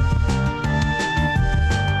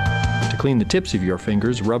 To clean the tips of your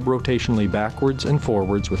fingers, rub rotationally backwards and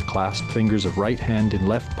forwards with clasped fingers of right hand in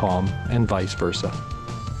left palm and vice versa.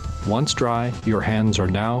 Once dry, your hands are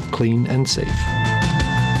now clean and safe.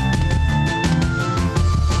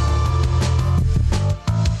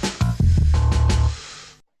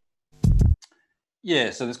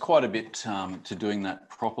 Yeah, so there's quite a bit to doing that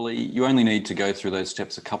properly. You only need to go through those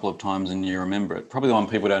steps a couple of times and you remember it. Probably the one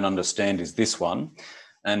people don't understand is this one.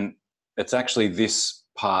 And it's actually this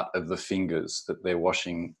part of the fingers that they're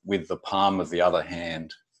washing with the palm of the other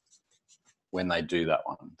hand when they do that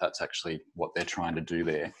one. That's actually what they're trying to do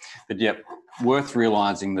there. But yeah, worth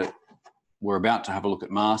realising that we're about to have a look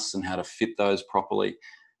at masks and how to fit those properly.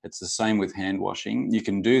 It's the same with hand washing. You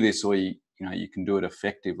can do this, or you can do it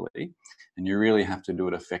effectively, and you really have to do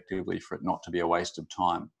it effectively for it not to be a waste of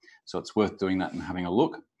time. So it's worth doing that and having a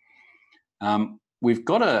look. We've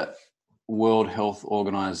got a World Health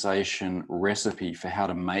Organization recipe for how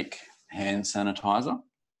to make hand sanitizer.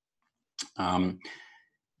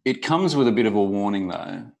 It comes with a bit of a warning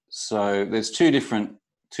though. So there's two different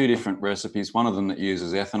recipes, one of them that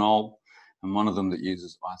uses ethanol and one of them that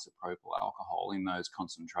uses isopropyl alcohol in those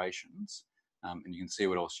concentrations. And you can see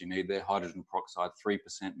what else you need there. Hydrogen peroxide, 3%,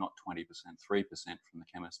 not 20%, 3% from the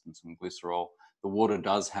chemist, and some glycerol. The water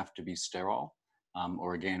does have to be sterile,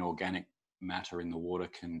 or again, organic matter in the water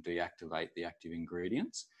can deactivate the active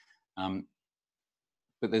ingredients.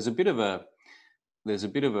 But there's a bit of a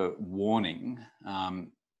warning.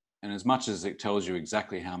 And as much as it tells you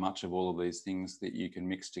exactly how much of all of these things that you can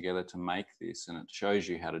mix together to make this, and it shows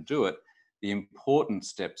you how to do it, the important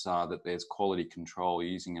steps are that there's quality control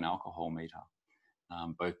using an alcohol meter,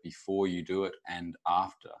 both before you do it and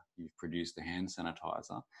after you've produced the hand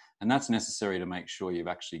sanitizer. And that's necessary to make sure you've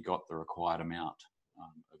actually got the required amount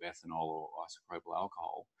of ethanol or isopropyl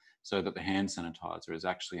alcohol, so that the hand sanitizer is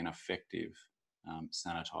actually an effective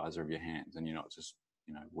sanitizer of your hands, and you're not just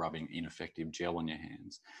rubbing ineffective gel on your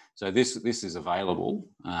hands. So this is available,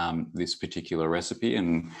 this particular recipe,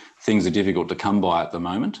 and things are difficult to come by at the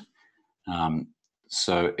moment.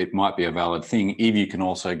 So it might be a valid thing if you can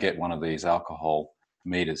also get one of these alcohol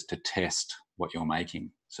meters to test what you're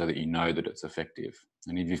making, so that you know that it's effective.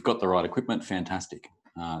 And if you've got the right equipment, fantastic.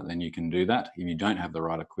 Then you can do that. If you don't have the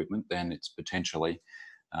right equipment, then it's potentially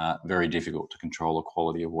very difficult to control the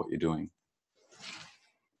quality of what you're doing.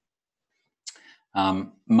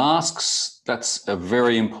 Masks, that's a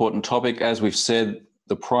very important topic. As we've said,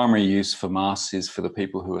 the primary use for masks is for the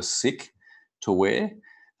people who are sick to wear,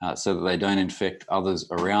 so that they don't infect others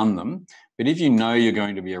around them. But if you know you're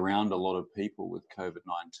going to be around a lot of people with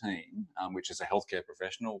COVID-19, which as a healthcare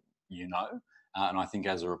professional, and I think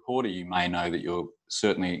as a reporter, you may know that you're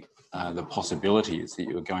certainly, the possibility is that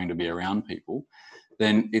you're going to be around people,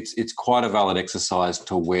 then it's quite a valid exercise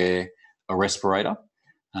to wear a respirator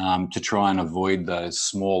to try and avoid those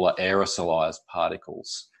smaller aerosolized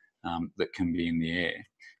particles that can be in the air.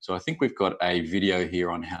 So I think we've got a video here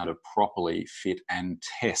on how to properly fit and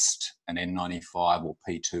test an N95 or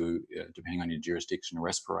P2, depending on your jurisdiction,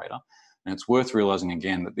 respirator. And it's worth realizing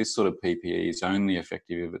again that this sort of PPE is only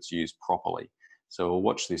effective if it's used properly. So we'll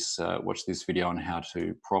watch this video on how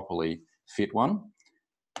to properly fit one.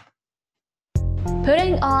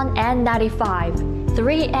 Putting on N95,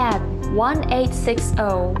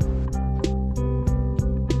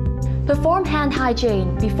 3N1860. Perform hand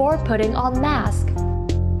hygiene before putting on mask.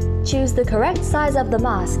 Choose the correct size of the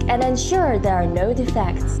mask and ensure there are no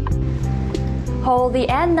defects. Hold the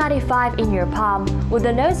N95 in your palm with the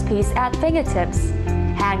nosepiece at fingertips.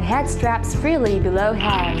 Hang head straps freely below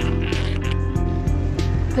hand.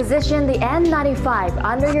 Position the N95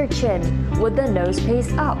 under your chin with the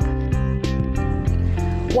nosepiece up.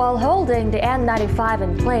 While holding the N95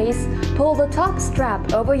 in place, pull the top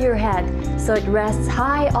strap over your head so it rests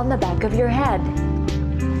high on the back of your head.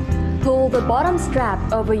 Pull the bottom strap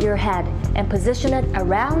over your head and position it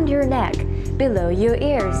around your neck, below your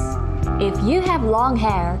ears. If you have long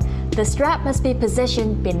hair, the strap must be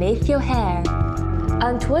positioned beneath your hair.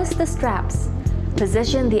 Untwist the straps.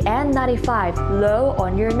 Position the N95 low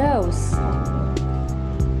on your nose.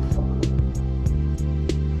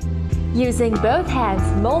 Using both hands,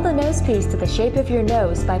 mold the nosepiece to the shape of your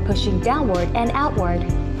nose by pushing downward and outward,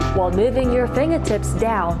 while moving your fingertips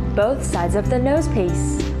down both sides of the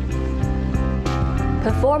nosepiece.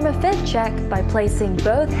 Perform a fit check by placing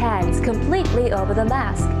both hands completely over the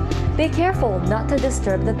mask. Be careful not to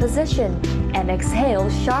disturb the position, and exhale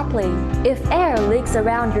sharply. If air leaks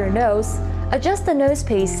around your nose, adjust the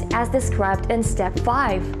nosepiece as described in Step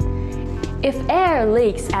 5. If air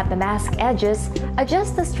leaks at the mask edges,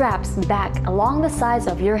 adjust the straps back along the sides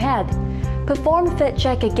of your head. Perform fit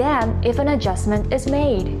check again if an adjustment is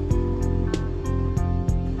made.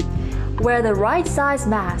 Wear the right size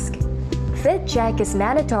mask. Fit check is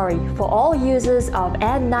mandatory for all users of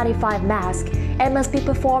N95 mask and must be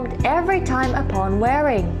performed every time upon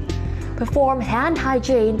wearing. Perform hand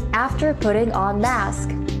hygiene after putting on mask.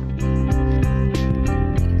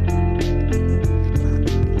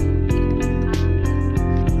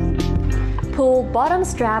 Pull bottom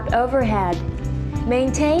strap overhead.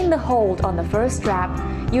 Maintain the hold on the first strap.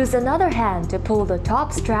 Use another hand to pull the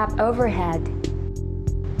top strap overhead.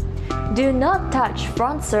 Do not touch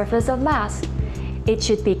front surface of mask. It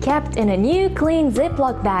should be kept in a new clean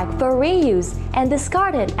Ziploc bag for reuse and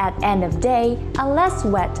discarded at end of day unless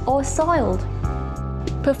wet or soiled.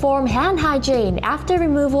 Perform hand hygiene after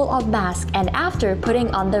removal of mask and after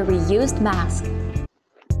putting on the reused mask.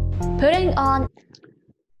 Putting on.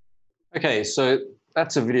 Okay, so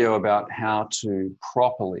that's a video about how to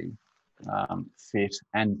properly fit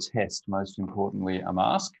and test, most importantly, a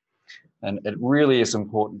mask. And it really is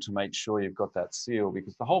important to make sure you've got that seal,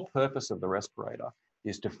 because the whole purpose of the respirator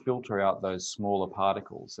is to filter out those smaller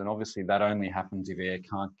particles. And obviously that only happens if air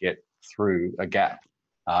can't get through a gap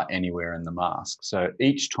anywhere in the mask. So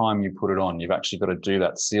each time you put it on, you've actually got to do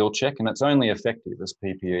that seal check, and it's only effective as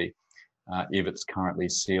PPE if it's currently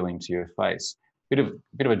sealing to your face. Bit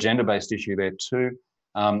of a gender-based issue there too.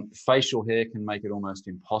 Facial hair can make it almost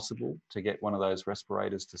impossible to get one of those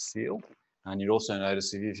respirators to seal. And you'd also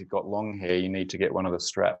notice if you've got long hair, you need to get one of the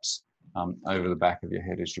straps over the back of your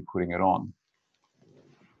head as you're putting it on.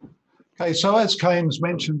 Okay, so as Kane's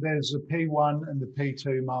mentioned, there's the P1 and the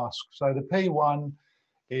P2 mask. So the P1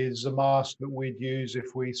 is a mask that we'd use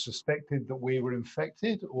if we suspected that we were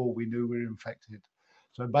infected or we knew we were infected.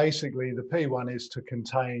 So basically the P1 is to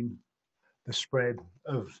contain the spread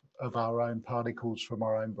of our own particles from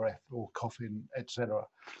our own breath or coughing, etc.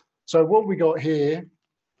 So what we got here,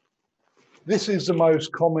 this is the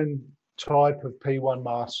most common type of P1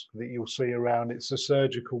 mask that you'll see around. It's a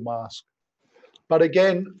surgical mask. But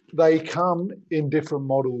again, they come in different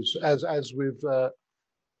models, as with a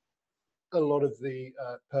lot of the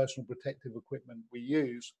personal protective equipment we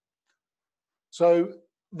use. So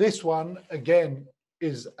this one, again,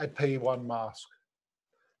 is a P1 mask.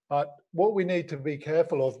 But what we need to be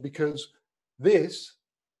careful of, because this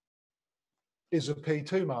is a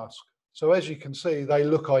P2 mask. So as you can see, they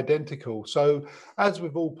look identical. So as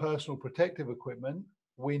with all personal protective equipment,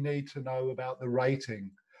 we need to know about the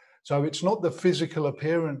rating. So it's not the physical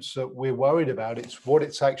appearance that we're worried about, it's what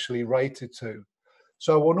it's actually rated to.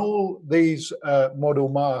 So on all these model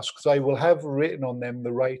masks, they will have written on them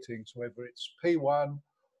the ratings, whether it's P1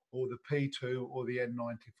 or the P2 or the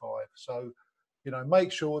N95. So, you know,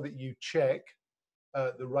 make sure that you check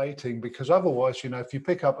the rating, because otherwise, you know, if you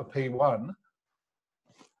pick up a P1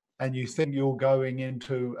 and you think you're going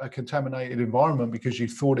into a contaminated environment because you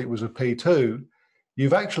thought it was a P2,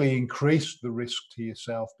 you've actually increased the risk to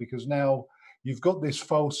yourself, because now you've got this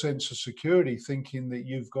false sense of security thinking that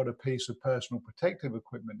you've got a piece of personal protective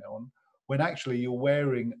equipment on, when actually you're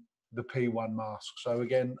wearing the P1 mask. So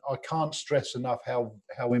again, I can't stress enough how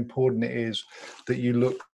important it is that you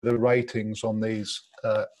look at the ratings on these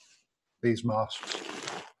masks.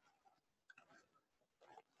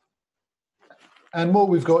 And what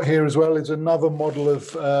we've got here as well is another model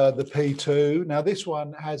of the P2. Now this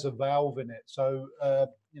one has a valve in it. So,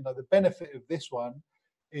 you know, the benefit of this one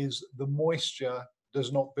is the moisture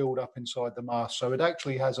does not build up inside the mask. So it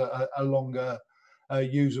actually has a longer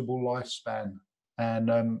usable lifespan.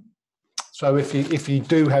 And so if you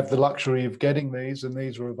do have the luxury of getting these, and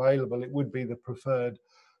these are available, it would be the preferred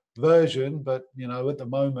version. But, you know, at the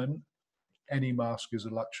moment, any mask is a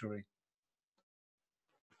luxury.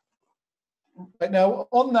 But now,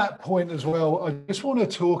 on that point as well, I just want to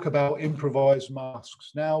talk about improvised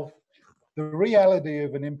masks. Now, the reality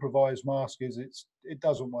of an improvised mask is it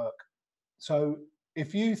doesn't work. So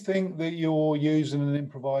if you think that you're using an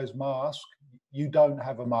improvised mask, you don't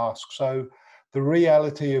have a mask. So the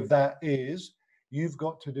reality of that is you've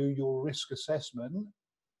got to do your risk assessment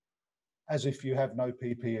as if you have no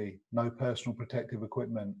PPE, no personal protective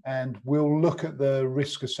equipment. And we'll look at the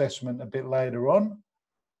risk assessment a bit later on,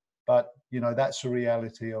 but you know, that's the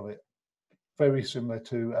reality of it. Very similar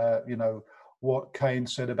to, you know, what Kane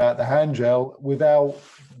said about the hand gel. Without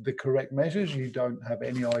the correct measures, you don't have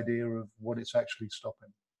any idea of what it's actually stopping.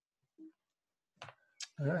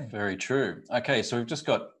 Okay. Very true. Okay, so we've just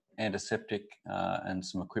got antiseptic and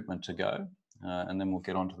some equipment to go, and then we'll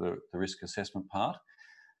get on to the risk assessment part.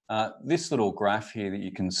 This little graph here that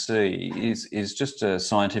you can see is just a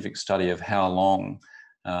scientific study of how long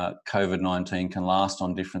COVID-19 can last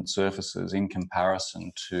on different surfaces in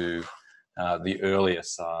comparison to the earlier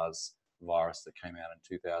SARS virus that came out in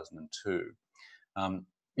 2002.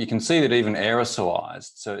 You can see that even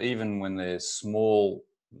aerosolized, so even when there's small,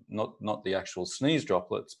 not the actual sneeze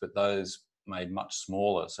droplets, but those made much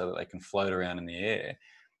smaller so that they can float around in the air,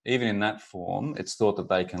 even in that form, it's thought that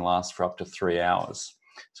they can last for up to 3 hours.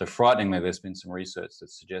 So frighteningly, there's been some research that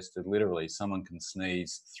suggested literally someone can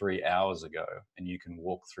sneeze 3 hours ago and you can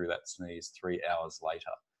walk through that sneeze 3 hours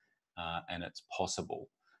later. And it's possible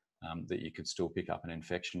that you could still pick up an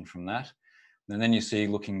infection from that. And then you see,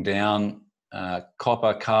 looking down,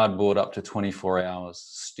 copper, cardboard up to 24 hours,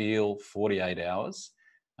 steel 48 hours,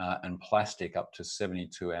 and plastic up to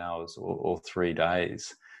 72 hours or 3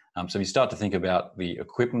 days. So if you start to think about the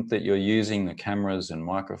equipment that you're using, the cameras and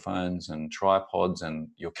microphones and tripods, and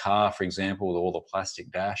your car, for example, with all the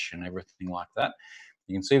plastic dash and everything like that,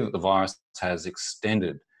 you can see that the virus has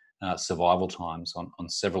extended survival times on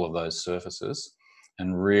several of those surfaces,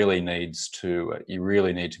 and really needs to, you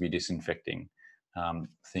really need to be disinfecting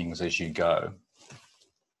things as you go.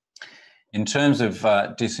 In terms of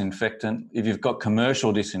disinfectant, if you've got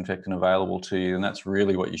commercial disinfectant available to you, then that's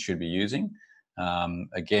really what you should be using.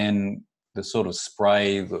 Again, the sort of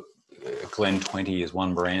spray, Glen 20 is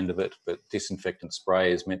one brand of it, but disinfectant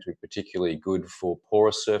spray is meant to be particularly good for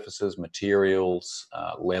porous surfaces, materials,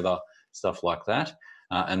 leather, stuff like that,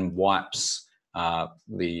 and wipes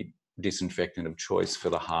the disinfectant of choice for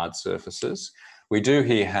the hard surfaces. We do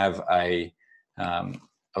here have a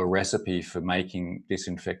recipe for making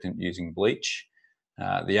disinfectant using bleach.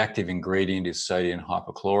 The active ingredient is sodium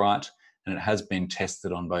hypochlorite, and it has been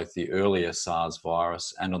tested on both the earlier SARS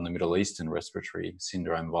virus and on the Middle Eastern respiratory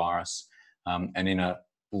syndrome virus, and in a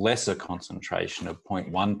lesser concentration of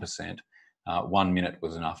 0.1%, 1 minute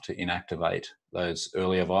was enough to inactivate those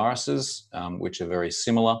earlier viruses, which are very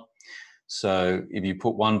similar. So if you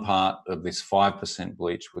put 1 part of this 5%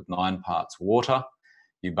 bleach with 9 parts water,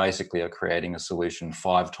 you basically are creating a solution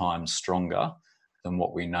 5 times stronger than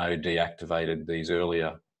what we know deactivated these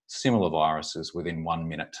earlier similar viruses within 1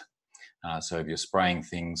 minute. So if you're spraying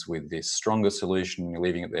things with this stronger solution and you're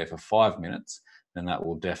leaving it there for 5 minutes, then that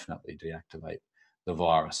will definitely deactivate the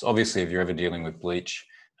virus. Obviously, if you're ever dealing with bleach,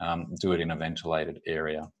 do it in a ventilated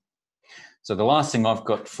area. So the last thing I've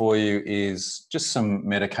got for you is just some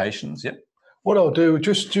medications. Yep. What I'll do,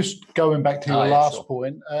 just going back to your last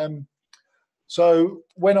point. So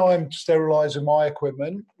when I'm sterilising my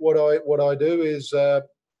equipment, what I do is,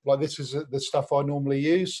 like, this is the stuff I normally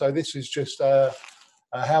use. So this is just a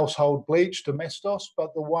household bleach, Domestos,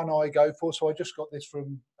 but the one I go for, so I just got this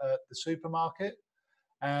from the supermarket,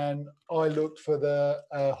 and I looked for the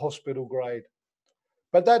hospital grade.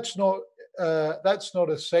 But that's not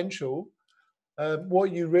essential.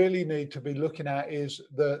 what you really need to be looking at is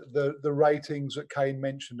the ratings that Kane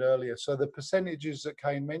mentioned earlier. So the percentages that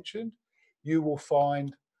Kane mentioned, you will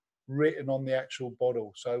find written on the actual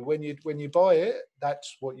bottle. So when you buy it,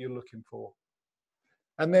 that's what you're looking for.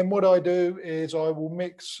 And then what I do is I will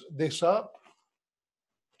mix this up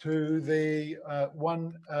to the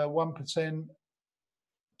 1%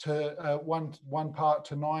 to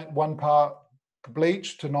 1 part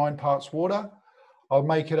bleach to 9 parts water. I'll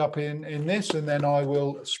make it up in this, and then I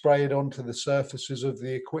will spray it onto the surfaces of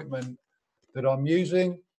the equipment that I'm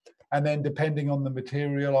using. And then depending on the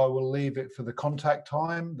material, I will leave it for the contact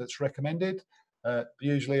time that's recommended.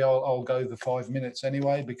 Usually I'll go the 5 minutes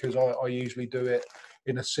anyway, because I usually do it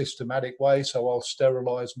in a systematic way. So I'll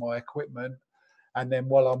sterilize my equipment, and then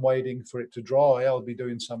while I'm waiting for it to dry, I'll be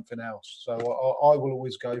doing something else. So I will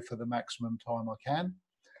always go for the maximum time I can,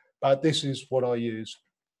 but this is what I use.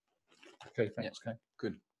 Okay, thanks, Kane.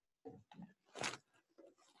 Good.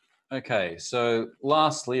 Okay, so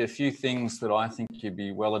lastly, a few things that I think you'd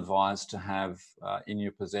be well advised to have in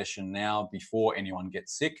your possession now before anyone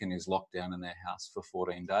gets sick and is locked down in their house for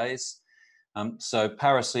 14 days. So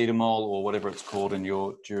paracetamol, or whatever it's called in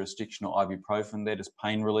your jurisdiction, or ibuprofen, they're just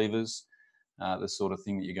pain relievers, the sort of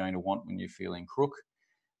thing that you're going to want when you're feeling crook.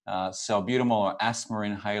 Salbutamol or asthma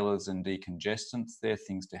inhalers and decongestants, they're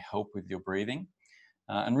things to help with your breathing.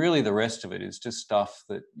 And really the rest of it is just stuff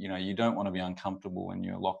that, you don't want to be uncomfortable when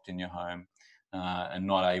you're locked in your home and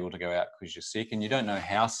not able to go out because you're sick, and you don't know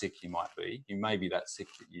how sick you might be. You may be that sick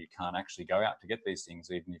that you can't actually go out to get these things,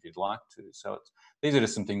 even if you'd like to. So these are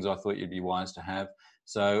just some things I thought you'd be wise to have.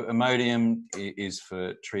 So Imodium is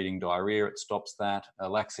for treating diarrhea. It stops that. A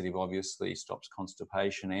laxative obviously stops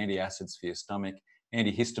constipation. Antacids for your stomach.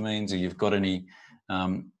 Antihistamines if you've got any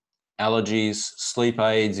allergies. Sleep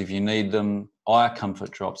aids if you need them. Eye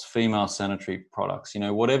comfort drops. Female sanitary products.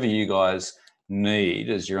 Whatever you guys need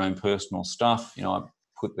as your own personal stuff. I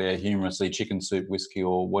put there humorously chicken soup, whiskey,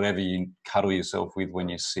 or whatever you cuddle yourself with when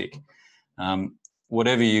you're sick.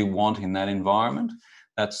 Whatever you want in that environment,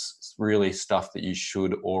 that's really stuff that you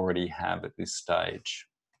should already have at this stage.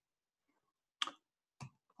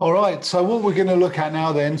 All right, so what we're going to look at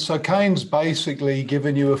now then, so Kane's basically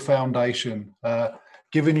given you a foundation,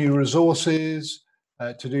 given you resources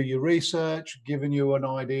to do your research, given you an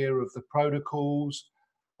idea of the protocols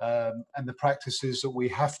and the practices that we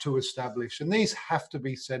have to establish. And these have to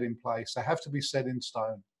be set in place. They have to be set in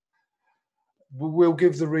stone. We'll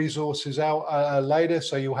give the resources out later,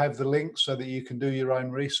 so you'll have the links so that you can do your own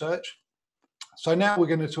research. So now we're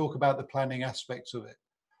going to talk about the planning aspects of it.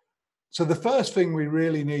 So the first thing we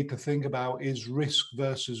really need to think about is risk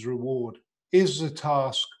versus reward. Is the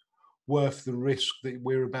task worth the risk that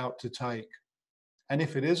we're about to take? And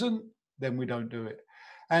if it isn't, then we don't do it.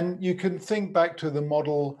 And you can think back to the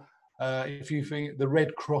model, if you think the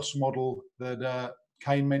Red Cross model that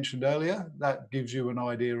Kane mentioned earlier, that gives you an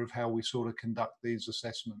idea of how we sort of conduct these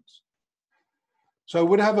assessments. So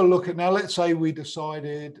we'd have a look at, now let's say we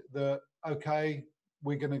decided that, okay,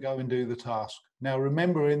 we're going to go and do the task. Now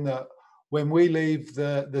remembering that when we leave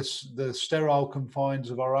the sterile confines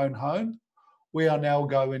of our own home, we are now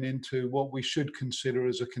going into what we should consider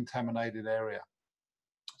as a contaminated area.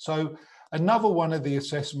 So another one of the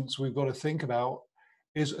assessments we've got to think about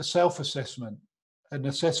is a self-assessment, an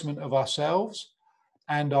assessment of ourselves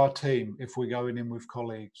and our team if we're going in with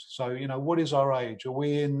colleagues. So, what is our age? Are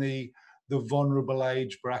we in the vulnerable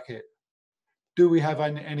age bracket? Do we have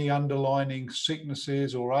any underlying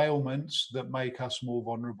sicknesses or ailments that make us more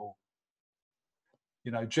vulnerable?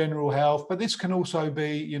 General health, but this can also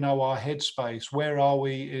be, our headspace. Where are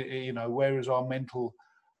we, where is our mental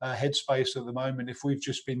headspace at the moment? If we've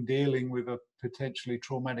just been dealing with a potentially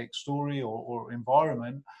traumatic story or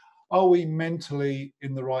environment, are we mentally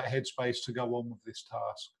in the right headspace to go on with this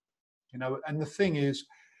task? And the thing is,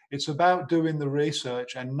 it's about doing the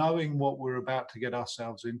research and knowing what we're about to get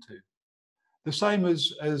ourselves into. The same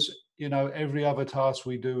as every other task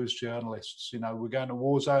we do as journalists. We're going to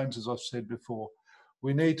war zones, as I've said before.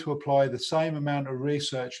 We need to apply the same amount of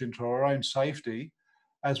research into our own safety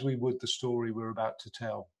as we would the story we're about to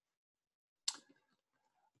tell.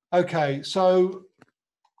 Okay, so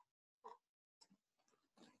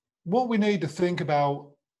what we need to think about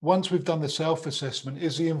once we've done the self-assessment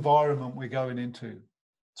is the environment we're going into.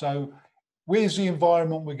 So where's the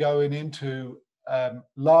environment we're going into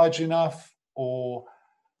large enough or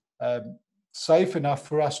safe enough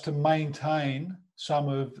for us to maintain some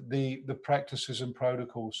of the practices and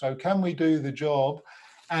protocols? So can we do the job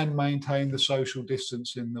and maintain the social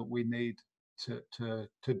distancing that we need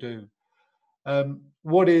to do?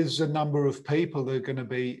 What is the number of people that are going to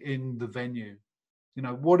be in the venue? You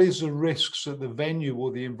know, what is the risks that the venue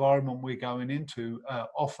or the environment we're going into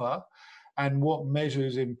offer, and what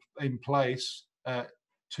measures in place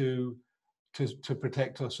to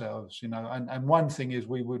protect ourselves. You know, and one thing is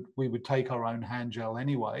we would take our own hand gel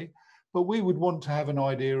anyway, but we would want to have an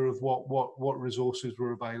idea of what resources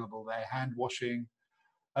were available there, hand washing,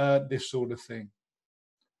 this sort of thing.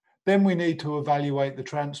 Then we need to evaluate the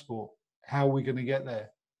transport. How are we going to get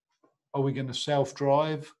there? Are we going to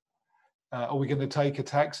self-drive? Are we going to take a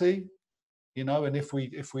taxi? You know, and if we're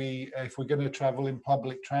going to travel in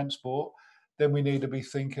public transport, then we need to be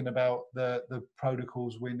thinking about the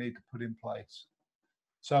protocols we need to put in place.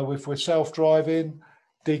 So if we're self-driving,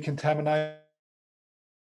 decontaminate.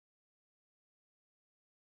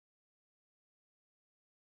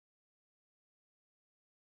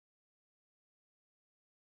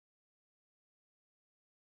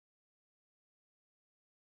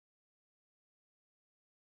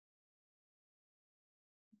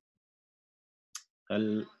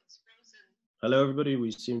 Hello, everybody.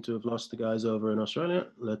 We seem to have lost the guys over in Australia.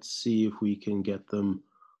 Let's see if we can get them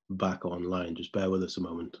back online. Just bear with us a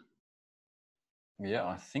moment. Yeah,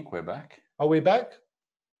 I think we're back. Are we back?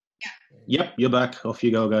 Yep, you're back. Off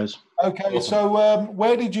you go, guys. Okay, so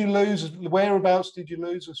whereabouts did you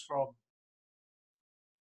lose us from?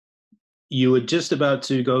 You were just about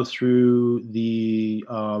to go through the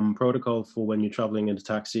protocol for when you're traveling in a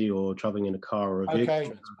taxi or traveling in a car or a vehicle.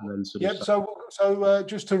 Okay. Yep. So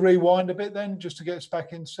just to rewind a bit, then, just to get us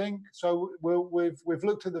back in sync. So we've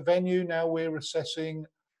looked at the venue. Now we're assessing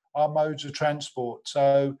our modes of transport.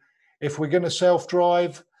 So if we're going to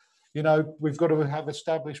self-drive, you know, we've got to have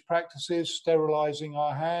established practices, sterilizing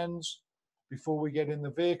our hands before we get in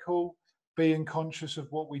the vehicle, being conscious of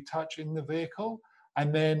what we touch in the vehicle,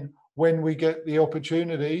 and then when we get the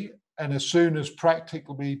opportunity, and as soon as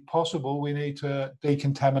practically possible, we need to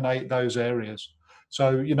decontaminate those areas.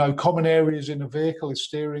 So, you know, common areas in a vehicle is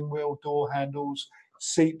steering wheel, door handles,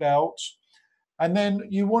 seat belts. And then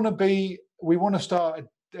we want to start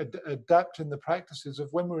adapting the practices of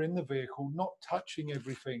when we're in the vehicle, not touching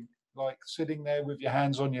everything, like sitting there with your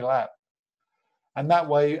hands on your lap. And that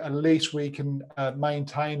way, at least we can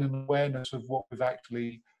maintain an awareness of what we've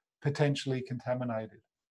actually potentially contaminated.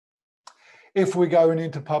 If we're going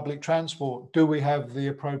into public transport, do we have the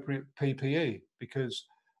appropriate PPE? Because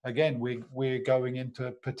again, we're going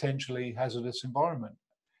into potentially hazardous environment.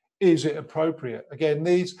 Is it appropriate? Again,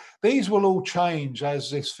 these will all change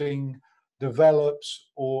as this thing develops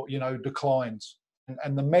or, you know, declines.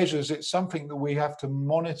 And the measures, it's something that we have to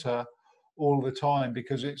monitor all the time,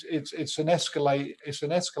 because it's an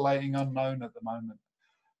escalating unknown at the moment.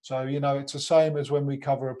 So, you know, it's the same as when we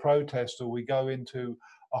cover a protest or we go into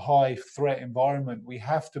a high threat environment. We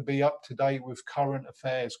have to be up to date with current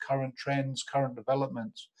affairs, current trends, current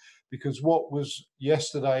developments, because what was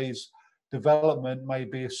yesterday's development may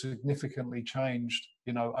be significantly changed,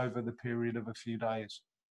 you know, over the period of a few days.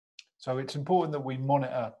 So it's important that we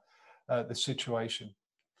monitor the situation.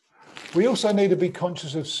 We also need to be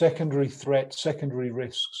conscious of secondary threats, secondary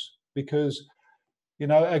risks, because, you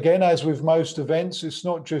know, again, as with most events, it's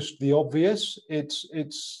not just the obvious,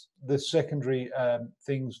 it's the secondary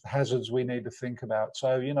things, hazards we need to think about.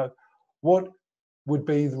 So, you know, what would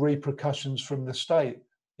be the repercussions from the state,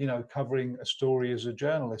 you know, covering a story as a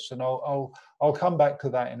journalist? And I'll come back to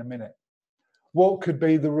that in a minute. What could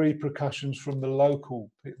be the repercussions from the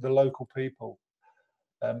local people,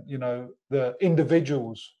 you know, the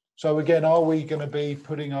individuals? So again, are we going to be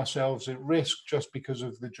putting ourselves at risk just because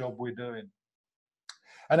of the job we're doing?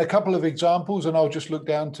 And a couple of examples, and I'll just look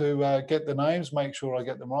down to get the names, make sure I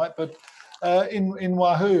get them right. But in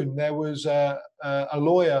Wahoon, there was a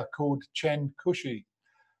lawyer called Chen Kushi,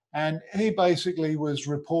 and he basically was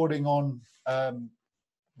reporting on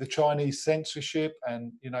the Chinese censorship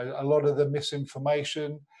and, you know, a lot of the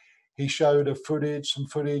misinformation. He showed some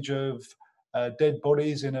footage of dead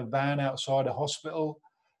bodies in a van outside a hospital.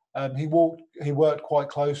 He worked quite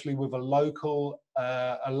closely with a local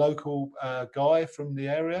guy from the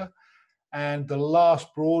area, and the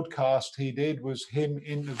last broadcast he did was him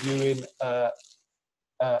interviewing a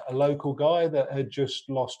local guy that had just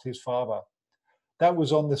lost his father. That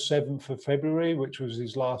was on the 7th of February, which was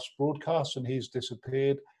his last broadcast, and he's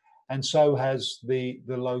disappeared, and so has the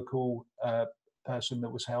local person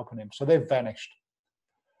that was helping him. So they've vanished.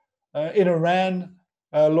 In Iran,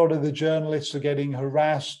 a lot of the journalists are getting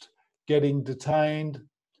harassed, getting detained,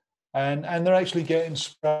 and they're actually getting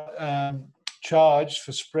charged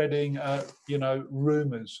for spreading, you know,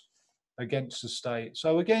 rumors against the state.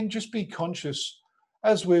 So again, just be conscious,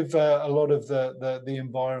 as with a lot of the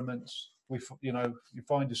environments, you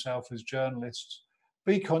find yourself as journalists,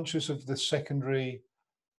 be conscious of the secondary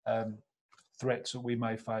threats that we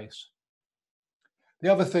may face.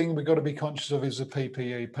 The other thing we've got to be conscious of is the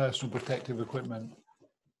PPE, personal protective equipment.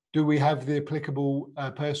 Do we have the applicable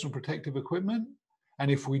personal protective equipment? And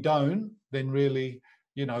if we don't, then really,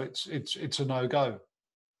 you know, it's a no-go,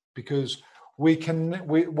 because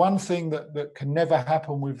one thing that can never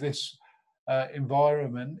happen with this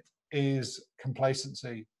environment is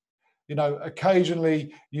complacency. You know,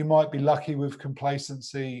 occasionally you might be lucky with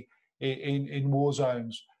complacency in war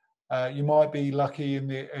zones. You might be lucky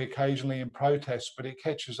occasionally in protests, but it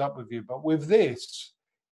catches up with you. But with this,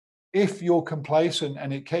 if you're complacent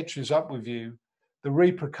and it catches up with you, the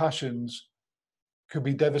repercussions could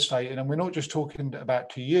be devastating. And we're not just talking about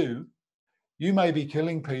to you. You may be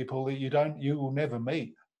killing people that you will never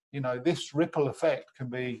meet. You know, this ripple effect can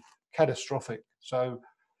be catastrophic. So,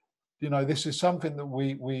 you know, this is something that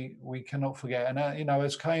we cannot forget. And you know,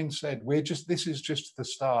 as Kane said, this is just the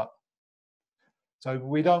start. So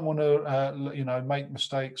we don't want to, you know, make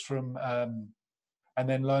mistakes from and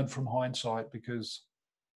then learn from hindsight, because,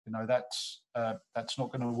 you know, that's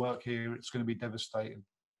not going to work here. It's going to be devastating.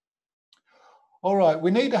 All right, we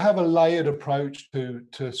need to have a layered approach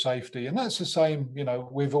to safety, and that's the same, you know,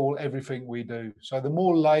 with everything we do. So the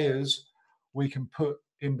more layers we can put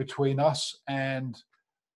in between us and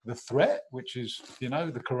the threat, which is, you know,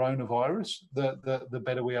 the coronavirus, the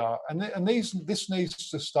better we are. And this needs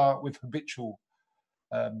to start with habitual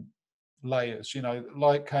layers. You know,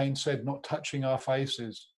 like Kane said, not touching our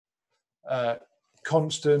faces,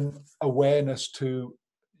 constant awareness to,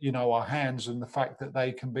 you know, our hands and the fact that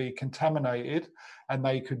they can be contaminated and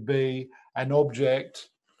they could be an object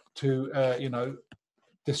to, you know,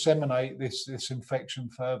 disseminate this infection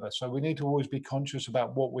further. So we need to always be conscious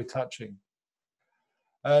about what we're touching.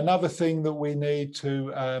 Another thing that we need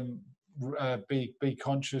to be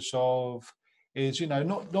conscious of is, you know,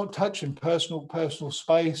 not touching personal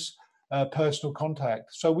space, personal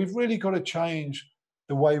contact. So we've really got to change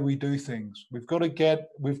the way we do things. We've got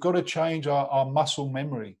to change our muscle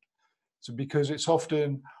memory. So because it's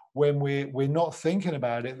often when we're not thinking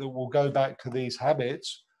about it that we'll go back to these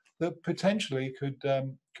habits that potentially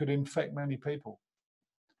could infect many people.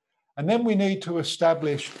 And then we need to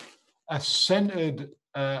establish a centered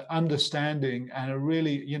understanding and a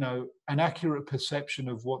really, you know, an accurate perception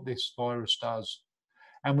of what this virus does.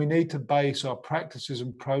 And we need to base our practices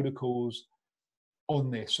and protocols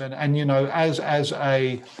on this. And you know, as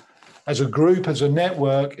a group, as a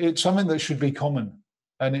network, it's something that should be common,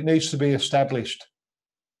 and it needs to be established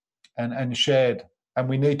and shared. And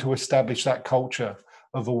we need to establish that culture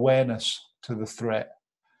of awareness to the threat.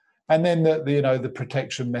 And then the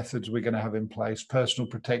protection methods we're going to have in place, personal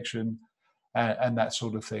protection, and that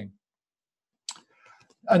sort of thing.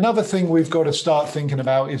 Another thing we've got to start thinking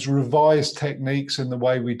about is revised techniques in the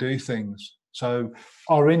way we do things. So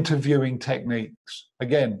our interviewing techniques,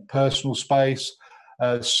 again, personal space,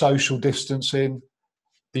 social distancing,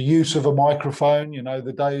 the use of a microphone, you know,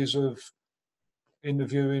 the days of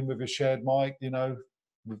interviewing with a shared mic, you know,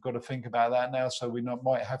 we've got to think about that now. So we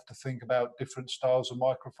might have to think about different styles of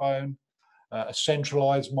microphone, a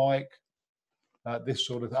centralized mic, this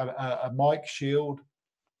sort of a mic shield,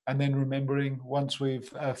 and then remembering once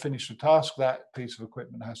we've finished the task, that piece of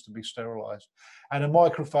equipment has to be sterilized. And a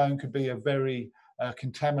microphone could be a very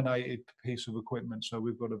contaminated piece of equipment, so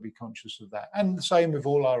we've got to be conscious of that. And the same with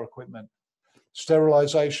all our equipment.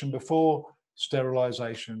 Sterilization before,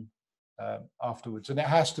 sterilization afterwards, and it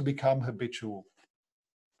has to become habitual.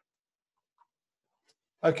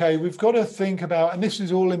 Okay, we've got to think about, and this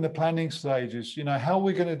is all in the planning stages, you know, how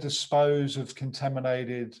we're going to dispose of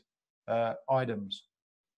contaminated items.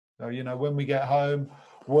 So, you know, when we get home,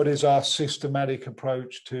 what is our systematic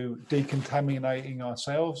approach to decontaminating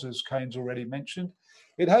ourselves, as Kane's already mentioned?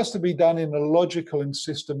 It has to be done in a logical and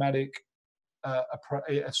systematic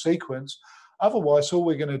a sequence. Otherwise, all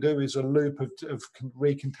we're going to do is a loop of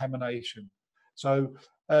recontamination. So,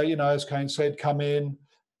 you know, as Kane said, come in,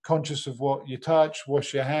 conscious of what you touch,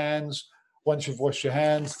 wash your hands. Once you've washed your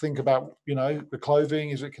hands, think about, you know, the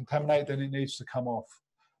clothing, is it contaminated? Then it needs to come off.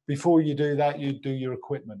 Before you do that, you do your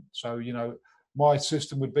equipment. So, you know, my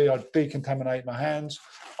system would be I'd decontaminate my hands,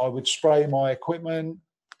 I would spray my equipment,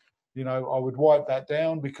 you know, I would wipe that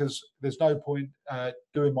down, because there's no point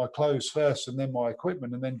doing my clothes first and then my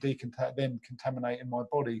equipment and then contaminating my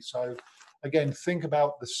body. So again, think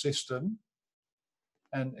about the system,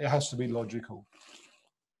 and it has to be logical.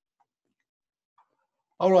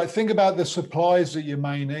 All right, think about the supplies that you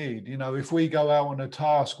may need. You know, if we go out on a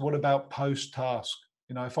task, what about post-task?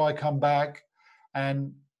 You know, if I come back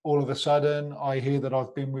and all of a sudden I hear that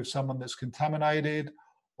I've been with someone that's contaminated,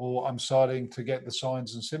 or I'm starting to get the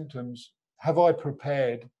signs and symptoms, have I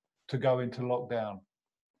prepared to go into lockdown?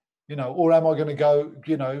 You know, or am I going to go,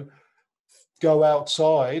 you know, go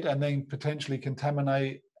outside and then potentially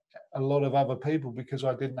contaminate a lot of other people because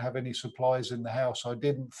I didn't have any supplies in the house? I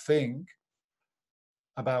didn't think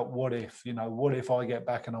about what if, you know, what if I get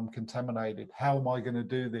back and I'm contaminated? How am I going to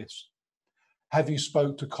do this? Have you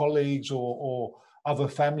spoke to colleagues or other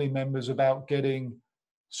family members about getting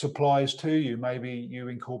supplies to you? Maybe you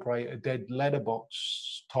incorporate a dead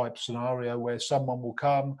letterbox type scenario where someone will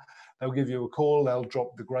come, they'll give you a call, they'll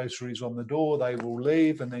drop the groceries on the door, they will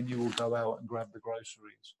leave, and then you will go out and grab the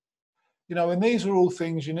groceries. You know, and these are all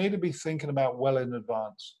things you need to be thinking about well in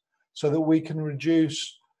advance so that we can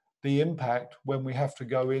reduce the impact when we have to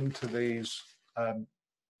go into these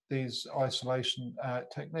isolation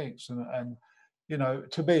techniques. And you know,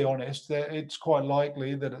 to be honest, it's quite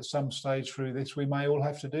likely that at some stage through this, we may all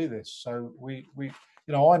have to do this. So we you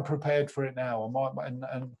know, I'm prepared for it now. And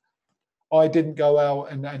I didn't go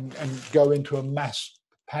out and go into a mass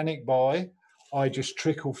panic buy. I just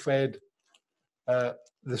trickle fed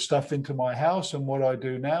the stuff into my house. And what I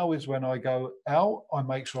do now is when I go out, I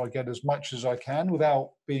make sure I get as much as I can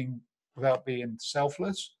without being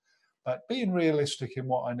selfless, but being realistic in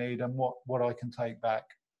what I need and what I can take back.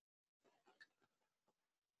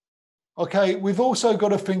 Okay, we've also got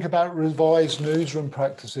to think about revised newsroom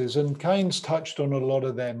practices, and Kane's touched on a lot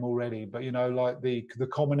of them already, but you know, like the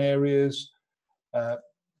common areas,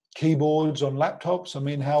 keyboards on laptops. I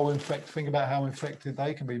mean, think about how infected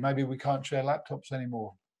they can be. Maybe we can't share laptops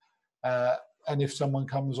anymore. And if someone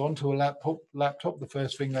comes onto a laptop, the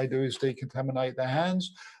first thing they do is decontaminate their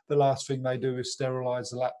hands. The last thing they do is sterilize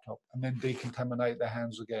the laptop and then decontaminate their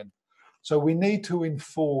hands again. So we need to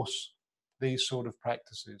enforce these sort of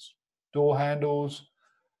practices. Door handles,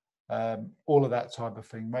 all of that type of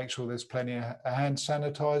thing. Make sure there's plenty of hand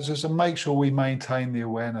sanitizers and make sure we maintain the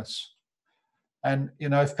awareness. And, you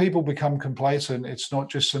know, if people become complacent, it's not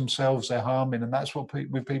just themselves they're harming. And that's what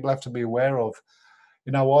people have to be aware of.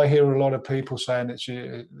 You know, I hear a lot of people saying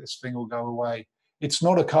this thing will go away. It's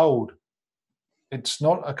not a cold. It's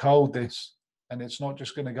not a cold, this, and it's not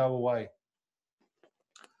just going to go away.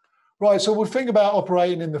 Right, so we'll think about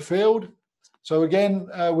operating in the field. So again,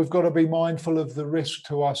 we've got to be mindful of the risk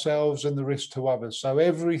to ourselves and the risk to others. So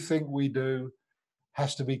everything we do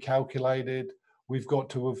has to be calculated. We've got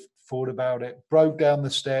to have thought about it, broke down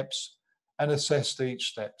the steps and assessed each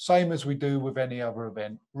step. Same as we do with any other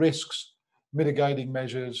event. Risks, mitigating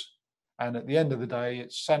measures, and at the end of the day,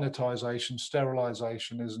 it's sanitization,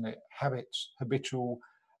 sterilization, isn't it? Habits, habitual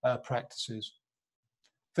practices.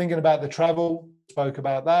 Thinking about the travel, spoke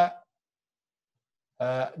about that.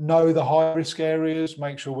 Know the high risk areas,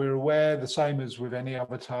 make sure we're aware, the same as with any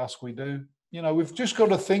other task we do. You know, we've just got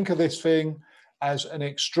to think of this thing as an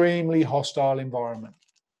extremely hostile environment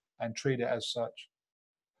and treat it as such.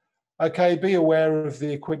 Okay, be aware of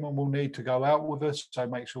the equipment we'll need to go out with us, so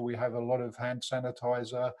make sure we have a lot of hand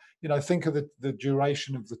sanitizer. You know, think of the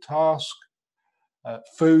duration of the task,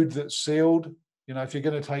 food that's sealed. You know, if you're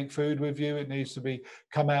going to take food with you, it needs to be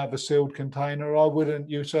come out of a sealed container.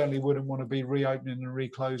 You certainly wouldn't want to be reopening and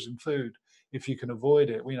reclosing food if you can avoid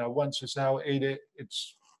it. You know, once it's out, eat it.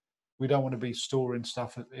 We don't want to be storing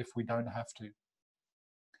stuff if we don't have to.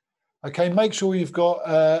 Okay, make sure you've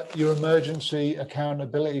got your emergency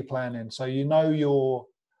accountability plan in. So you know your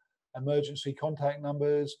emergency contact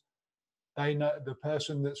numbers. They know the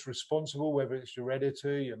person that's responsible, whether it's your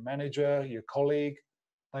editor, your manager, your colleague.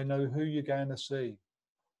 They know who you're going to see,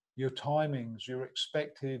 your timings, your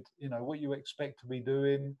expected, you know, what you expect to be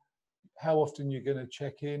doing, how often you're going to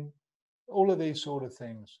check in, all of these sort of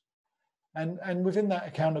things. And within that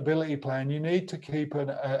accountability plan, you need to keep an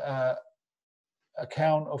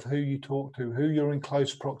account of who you talk to, who you're in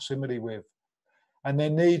close proximity with. And there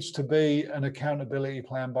needs to be an accountability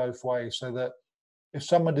plan both ways, so that if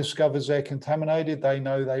someone discovers they're contaminated, they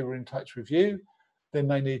know they were in touch with you, then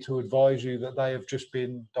they need to advise you that they have just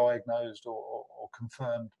been diagnosed or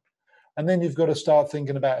confirmed. And then you've got to start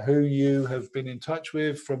thinking about who you have been in touch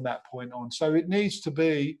with from that point on. So it needs to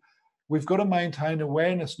be, we've got to maintain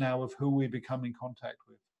awareness now of who we become in contact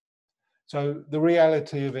with. So the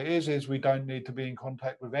reality of it is we don't need to be in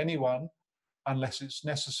contact with anyone unless it's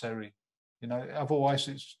necessary. You know,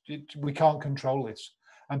 otherwise we can't control this.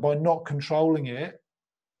 And by not controlling it,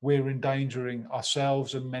 we're endangering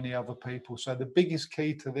ourselves and many other people. So the biggest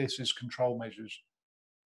key to this is control measures.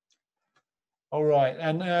 All right,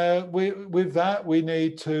 and with that, we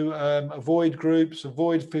need to avoid groups,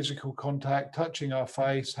 avoid physical contact, touching our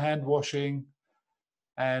face, hand washing,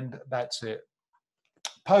 and that's it.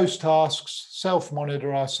 Post tasks,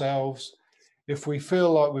 self-monitor ourselves. If we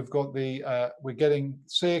feel like we've got we're getting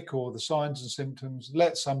sick or the signs and symptoms,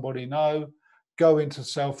 let somebody know, go into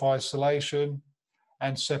self-isolation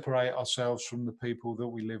and separate ourselves from the people that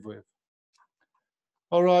we live with.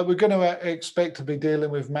 All right, we're going to expect to be dealing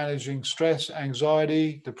with managing stress,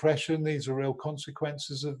 anxiety, depression. These are real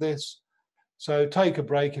consequences of this. So take a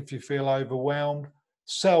break if you feel overwhelmed.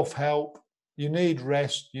 Self-help, you need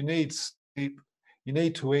rest, you need sleep, you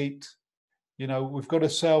need to eat. You know, we've got to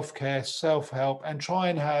self-care, self-help, and try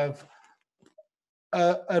and have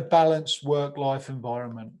a balanced work-life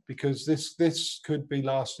environment, because this could be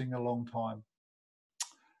lasting a long time.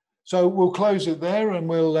 So we'll close it there, and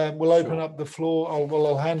we'll open up the floor.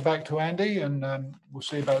 I'll hand back to Andy, and we'll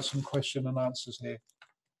see about some question and answers here.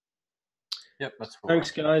 Yep, that's right.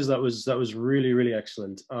 Thanks, guys. That was really, really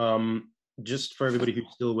excellent. Just for everybody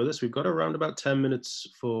who's still with us, we've got around about 10 minutes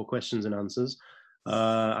for questions and answers.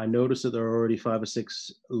 I noticed that there are already 5 or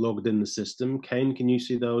 6 logged in the system. Kane, can you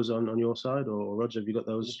see those on your side, or Roger, have you got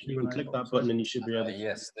those? You can click that button and you should be able to.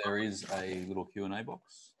 Yes, there is a little Q&A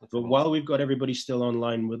box. But while we've got everybody still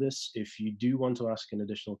online with us, if you do want to ask an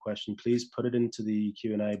additional question, please put it into the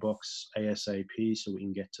Q&A box ASAP so we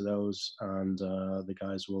can get to those, and the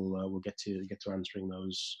guys will get to answering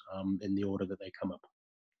those in the order that they come up.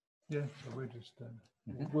 Yeah, so we're just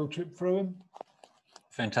we'll chip through them.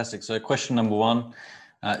 Fantastic. So question number 1,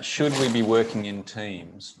 should we be working in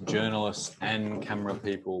teams, journalists and camera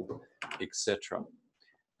people, etc.?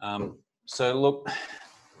 So look,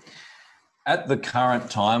 at the current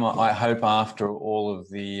time, I hope after all of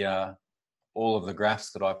the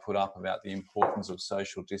graphs that I put up about the importance of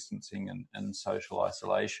social distancing and social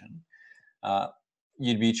isolation,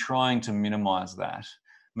 you'd be trying to minimise that.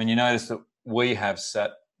 I mean, you notice that we have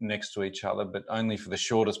sat next to each other, but only for the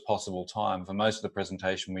shortest possible time. For most of the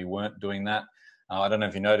presentation, we weren't doing that. I don't know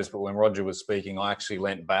if you noticed, but when Roger was speaking, I actually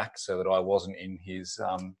leant back so that I wasn't in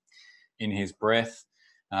his breath.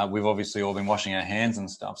 We've obviously all been washing our hands and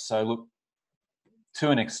stuff. So look, to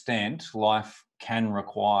an extent, life can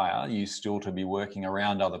require you still to be working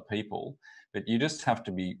around other people, but you just have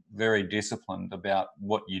to be very disciplined about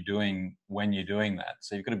what you're doing when you're doing that.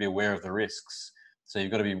 So you've got to be aware of the risks. So you've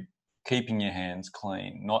got to be keeping your hands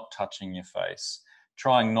clean, not touching your face,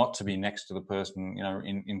 trying not to be next to the person, you know,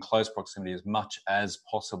 in close proximity as much as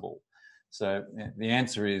possible. So the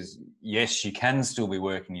answer is yes, you can still be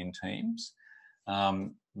working in teams,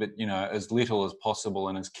 but, you know, as little as possible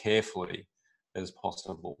and as carefully as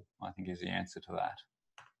possible, I think, is the answer to that.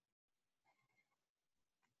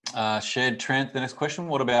 The next question,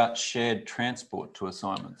 what about shared transport to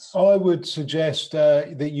assignments? I would suggest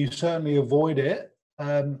that you certainly avoid it.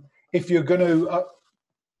 If you're going to,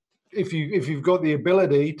 if you've got the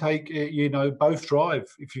ability, take, you know, both drive.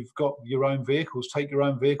 If you've got your own vehicles, take your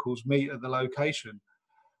own vehicles, meet at the location.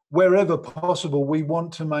 Wherever possible, we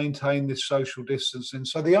want to maintain this social distancing.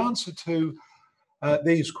 So the answer to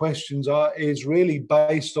these questions is really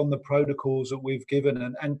based on the protocols that we've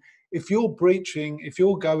given. And if you're breaching, if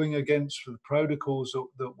you're going against the protocols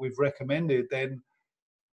that we've recommended, then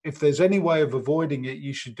if there's any way of avoiding it,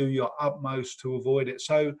 you should do your utmost to avoid it.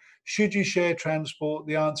 So should you share transport?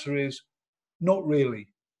 The answer is not really,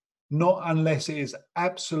 not unless it is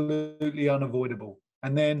absolutely unavoidable.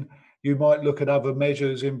 And then you might look at other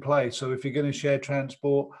measures in place. So if you're going to share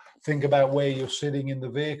transport, think about where you're sitting in the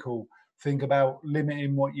vehicle. Think about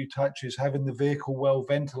limiting what you touch, is having the vehicle well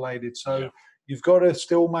ventilated. So you've got to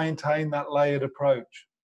still maintain that layered approach.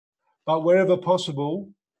 But wherever possible,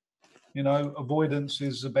 you know, avoidance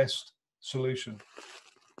is the best solution.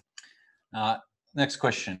 Next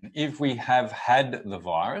question. If we have had the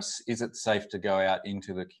virus, is it safe to go out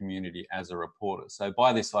into the community as a reporter? So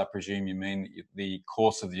by this, I presume you mean the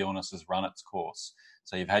course of the illness has run its course.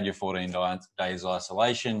 So you've had your 14 days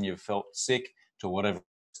isolation, you've felt sick to whatever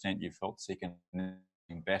extent you felt sick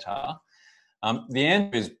and better. The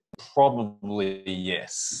answer is probably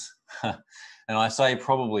yes. And I say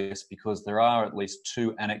probably yes because there are at least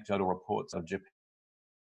 2 anecdotal reports of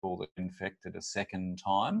people that infected a second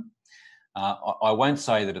time. I won't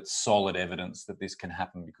say that it's solid evidence that this can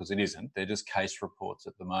happen, because it isn't. They're just case reports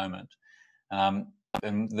at the moment. And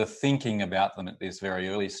the thinking about them at this very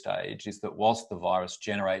early stage is that whilst the virus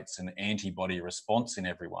generates an antibody response in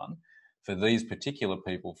everyone, for these particular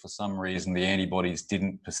people, for some reason, the antibodies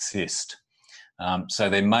didn't persist. So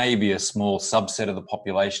there may be a small subset of the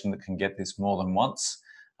population that can get this more than once,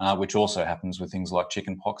 which also happens with things like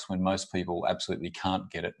chickenpox, when most people absolutely can't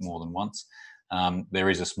get it more than once. There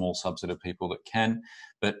is a small subset of people that can,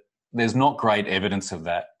 but there's not great evidence of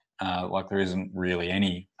that. Like there isn't really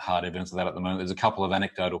any hard evidence of that at the moment. There's a couple of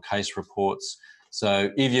anecdotal case reports.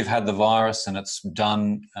 So if you've had the virus and it's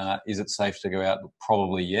done, is it safe to go out?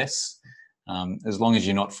 Probably yes, as long as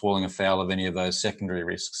you're not falling afoul of any of those secondary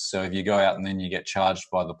risks. So if you go out and then you get charged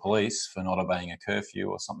by the police for not obeying a curfew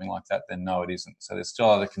or something like that, then no, it isn't. So there's still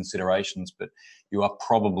other considerations, but you are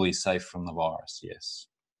probably safe from the virus, yes.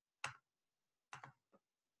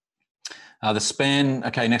 The span,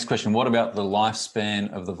 okay, next question. What about the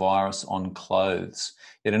lifespan of the virus on clothes?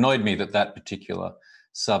 It annoyed me that that particular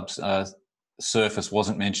surface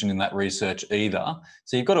wasn't mentioned in that research either.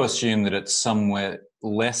 So you've got to assume that it's somewhere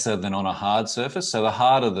lesser than on a hard surface. So the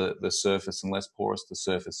harder the surface and less porous the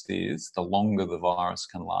surface is, the longer the virus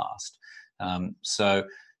can last. So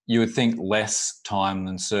you would think less time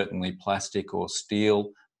than certainly plastic or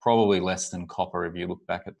steel, probably less than copper if you look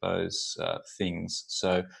back at those things.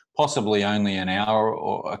 So possibly only an hour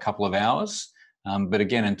or a couple of hours. But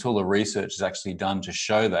again, until the research is actually done to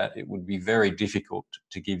show that, it would be very difficult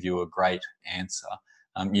to give you a great answer.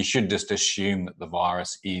 You should just assume that the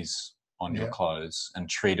virus is on your clothes and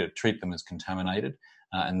treat them as contaminated,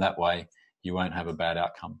 and that way you won't have a bad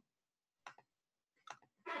outcome.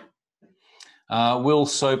 Will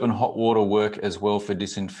soap and hot water work as well for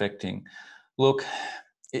disinfecting? Look,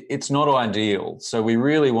 it's not ideal. So we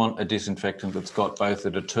really want a disinfectant that's got both a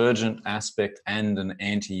detergent aspect and an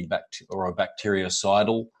or a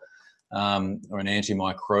bactericidal or an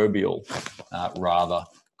antimicrobial rather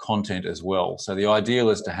content as well. So the ideal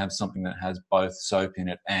is to have something that has both soap in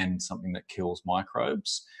it and something that kills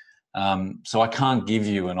microbes. So I can't give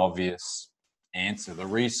you an obvious answer. The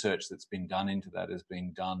research that's been done into that has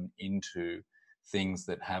been done into things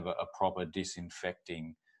that have a proper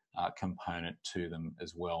disinfecting component to them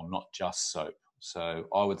as well, not just soap. So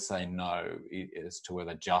I would say no as to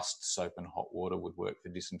whether just soap and hot water would work for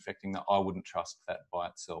disinfecting. I wouldn't trust that by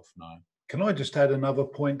itself, no. Can I just add another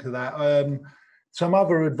point to that? Some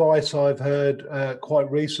other advice I've heard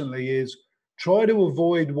quite recently is try to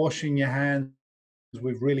avoid washing your hands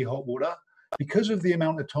with really hot water. Because of the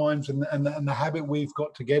amount of times and the habit we've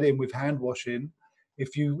got to get in with hand washing,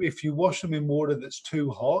 if you wash them in water that's too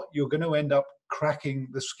hot, you're going to end up cracking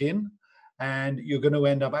the skin, and you're going to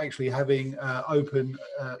end up actually having open,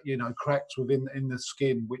 cracks within the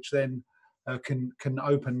skin, which then can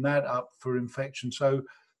open that up for infection. So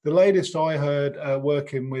the latest I heard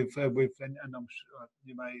working with, and I'm sure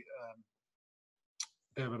you may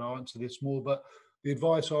be able to answer this more, but the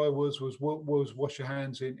advice I was wash your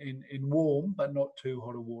hands in warm but not too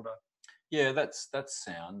hot of water. Yeah, that's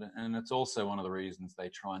sound, and it's also one of the reasons they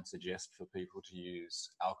try and suggest for people to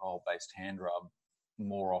use alcohol-based hand rub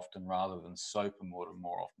more often rather than soap and water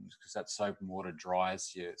more often, because that soap and water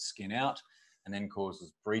dries your skin out and then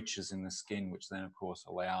causes breaches in the skin, which then of course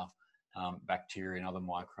allow bacteria and other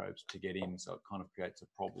microbes to get in, so it kind of creates a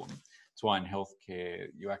problem. That's why in healthcare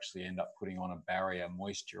you actually end up putting on a barrier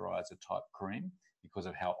moisturizer type cream, because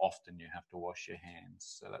of how often you have to wash your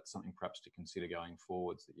hands. So that's something perhaps to consider going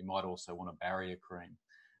forwards, that you might also want a barrier cream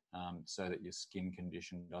so that your skin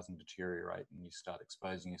condition doesn't deteriorate and you start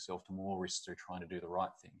exposing yourself to more risks through trying to do the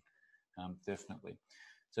right thing. Definitely.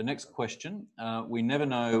 So next question, we never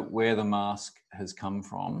know where the mask has come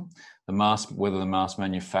from, whether the mask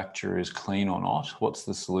manufacturer is clean or not. What's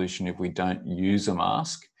the solution if we don't use a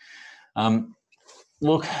mask?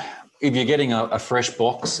 Look, if you're getting a fresh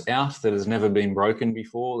box out that has never been broken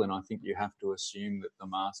before, then I think you have to assume that the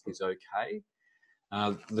mask is okay.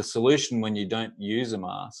 The solution when you don't use a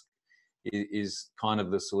mask is kind of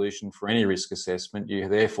the solution for any risk assessment. You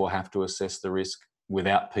therefore have to assess the risk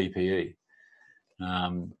without PPE.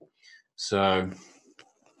 So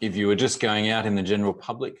if you were just going out in the general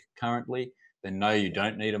public currently, then no, you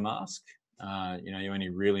don't need a mask. You only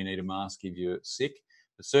really need a mask if you're sick.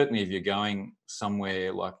 But certainly if you're going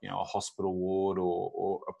somewhere like a hospital ward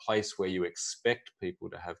or a place where you expect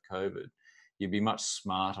people to have COVID, you'd be much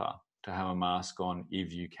smarter to have a mask on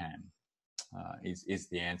if you can, is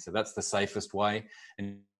the answer. That's the safest way.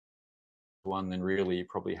 And then really you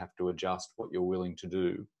probably have to adjust what you're willing to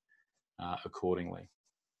do accordingly.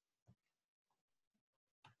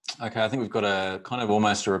 Okay, I think we've got a kind of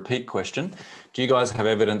almost a repeat question. Do you guys have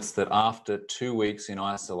evidence that after 2 weeks in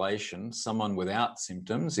isolation, someone without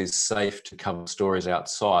symptoms is safe to cover stories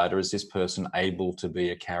outside, or is this person able to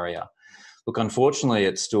be a carrier? Look, unfortunately,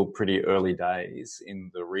 it's still pretty early days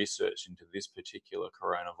in the research into this particular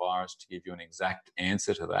coronavirus to give you an exact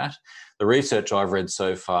answer to that. The research I've read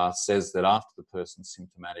so far says that after the person's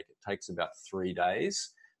symptomatic, it takes about 3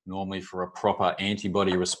 days normally for a proper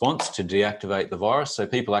antibody response to deactivate the virus. So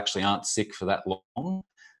people actually aren't sick for that long.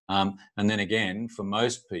 And then again, for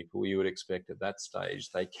most people, you would expect at that stage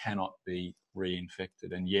they cannot be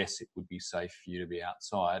reinfected. And yes, it would be safe for you to be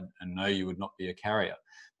outside, and no, you would not be a carrier.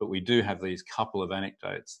 But we do have these couple of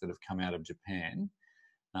anecdotes that have come out of Japan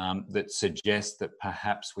that suggest that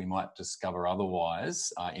perhaps we might discover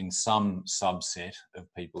otherwise in some subset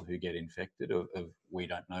of people who get infected, of we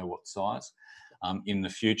don't know what size, in the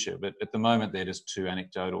future. But at the moment, they're just two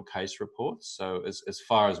anecdotal case reports. So as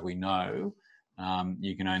far as we know,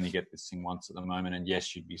 you can only get this thing once at the moment, and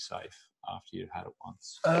yes, you'd be safe after you've had it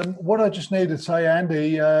once. What I just need to say,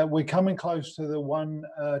 Andy, we're coming close to the 1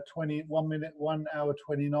 hour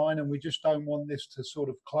 29, and we just don't want this to sort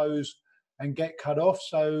of close and get cut off.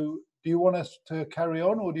 So do you want us to carry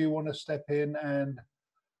on, or do you want to step in and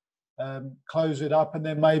close it up, and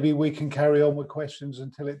then maybe we can carry on with questions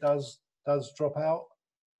until it does drop out?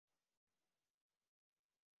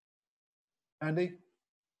 Andy?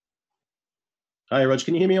 Hi, Rog.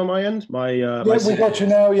 Can you hear me on my end? Yeah, we got you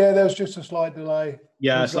now. Yeah, there was just a slight delay.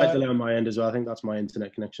 Yeah, a slight delay on my end as well. I think that's my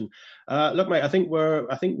internet connection. Look, mate, I think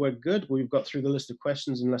we're good. We've got through the list of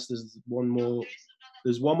questions, unless there's one more.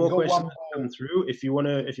 There's one more question that's come through. If you want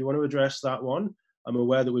to address that one, I'm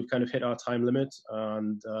aware that we've kind of hit our time limit,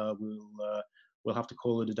 and we'll have to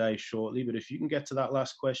call it a day shortly. But if you can get to that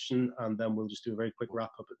last question, and then we'll just do a very quick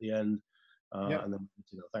wrap up at the end, and then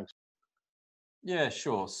thanks. Yeah,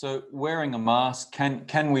 sure. So wearing a mask,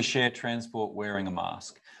 can we share transport wearing a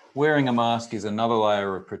mask? Wearing a mask is another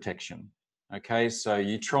layer of protection. Okay, so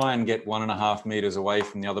you try and get 1.5 meters away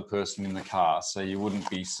from the other person in the car, so you wouldn't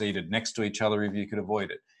be seated next to each other if you could avoid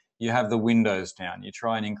it. You have the windows down. You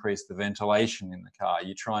try and increase the ventilation in the car.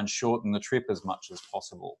 You try and shorten the trip as much as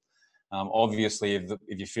possible. Obviously, if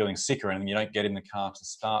you're feeling sick or anything, you don't get in the car to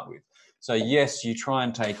start with. So yes, you try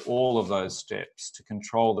and take all of those steps to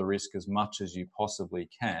control the risk as much as you possibly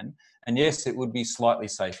can. And yes, it would be slightly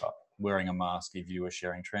safer wearing a mask if you were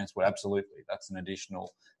sharing transport. Absolutely. That's an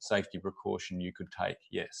additional safety precaution you could take,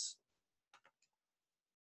 yes.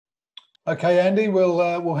 Okay, Andy,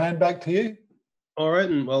 we'll hand back to you. All right,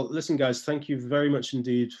 and well, listen, guys, thank you very much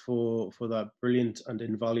indeed for that brilliant and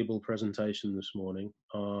invaluable presentation this morning.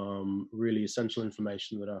 Really essential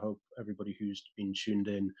information that I hope everybody who's been tuned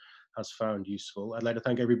in has found useful. I'd like to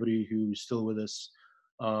thank everybody who's still with us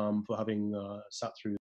for having sat through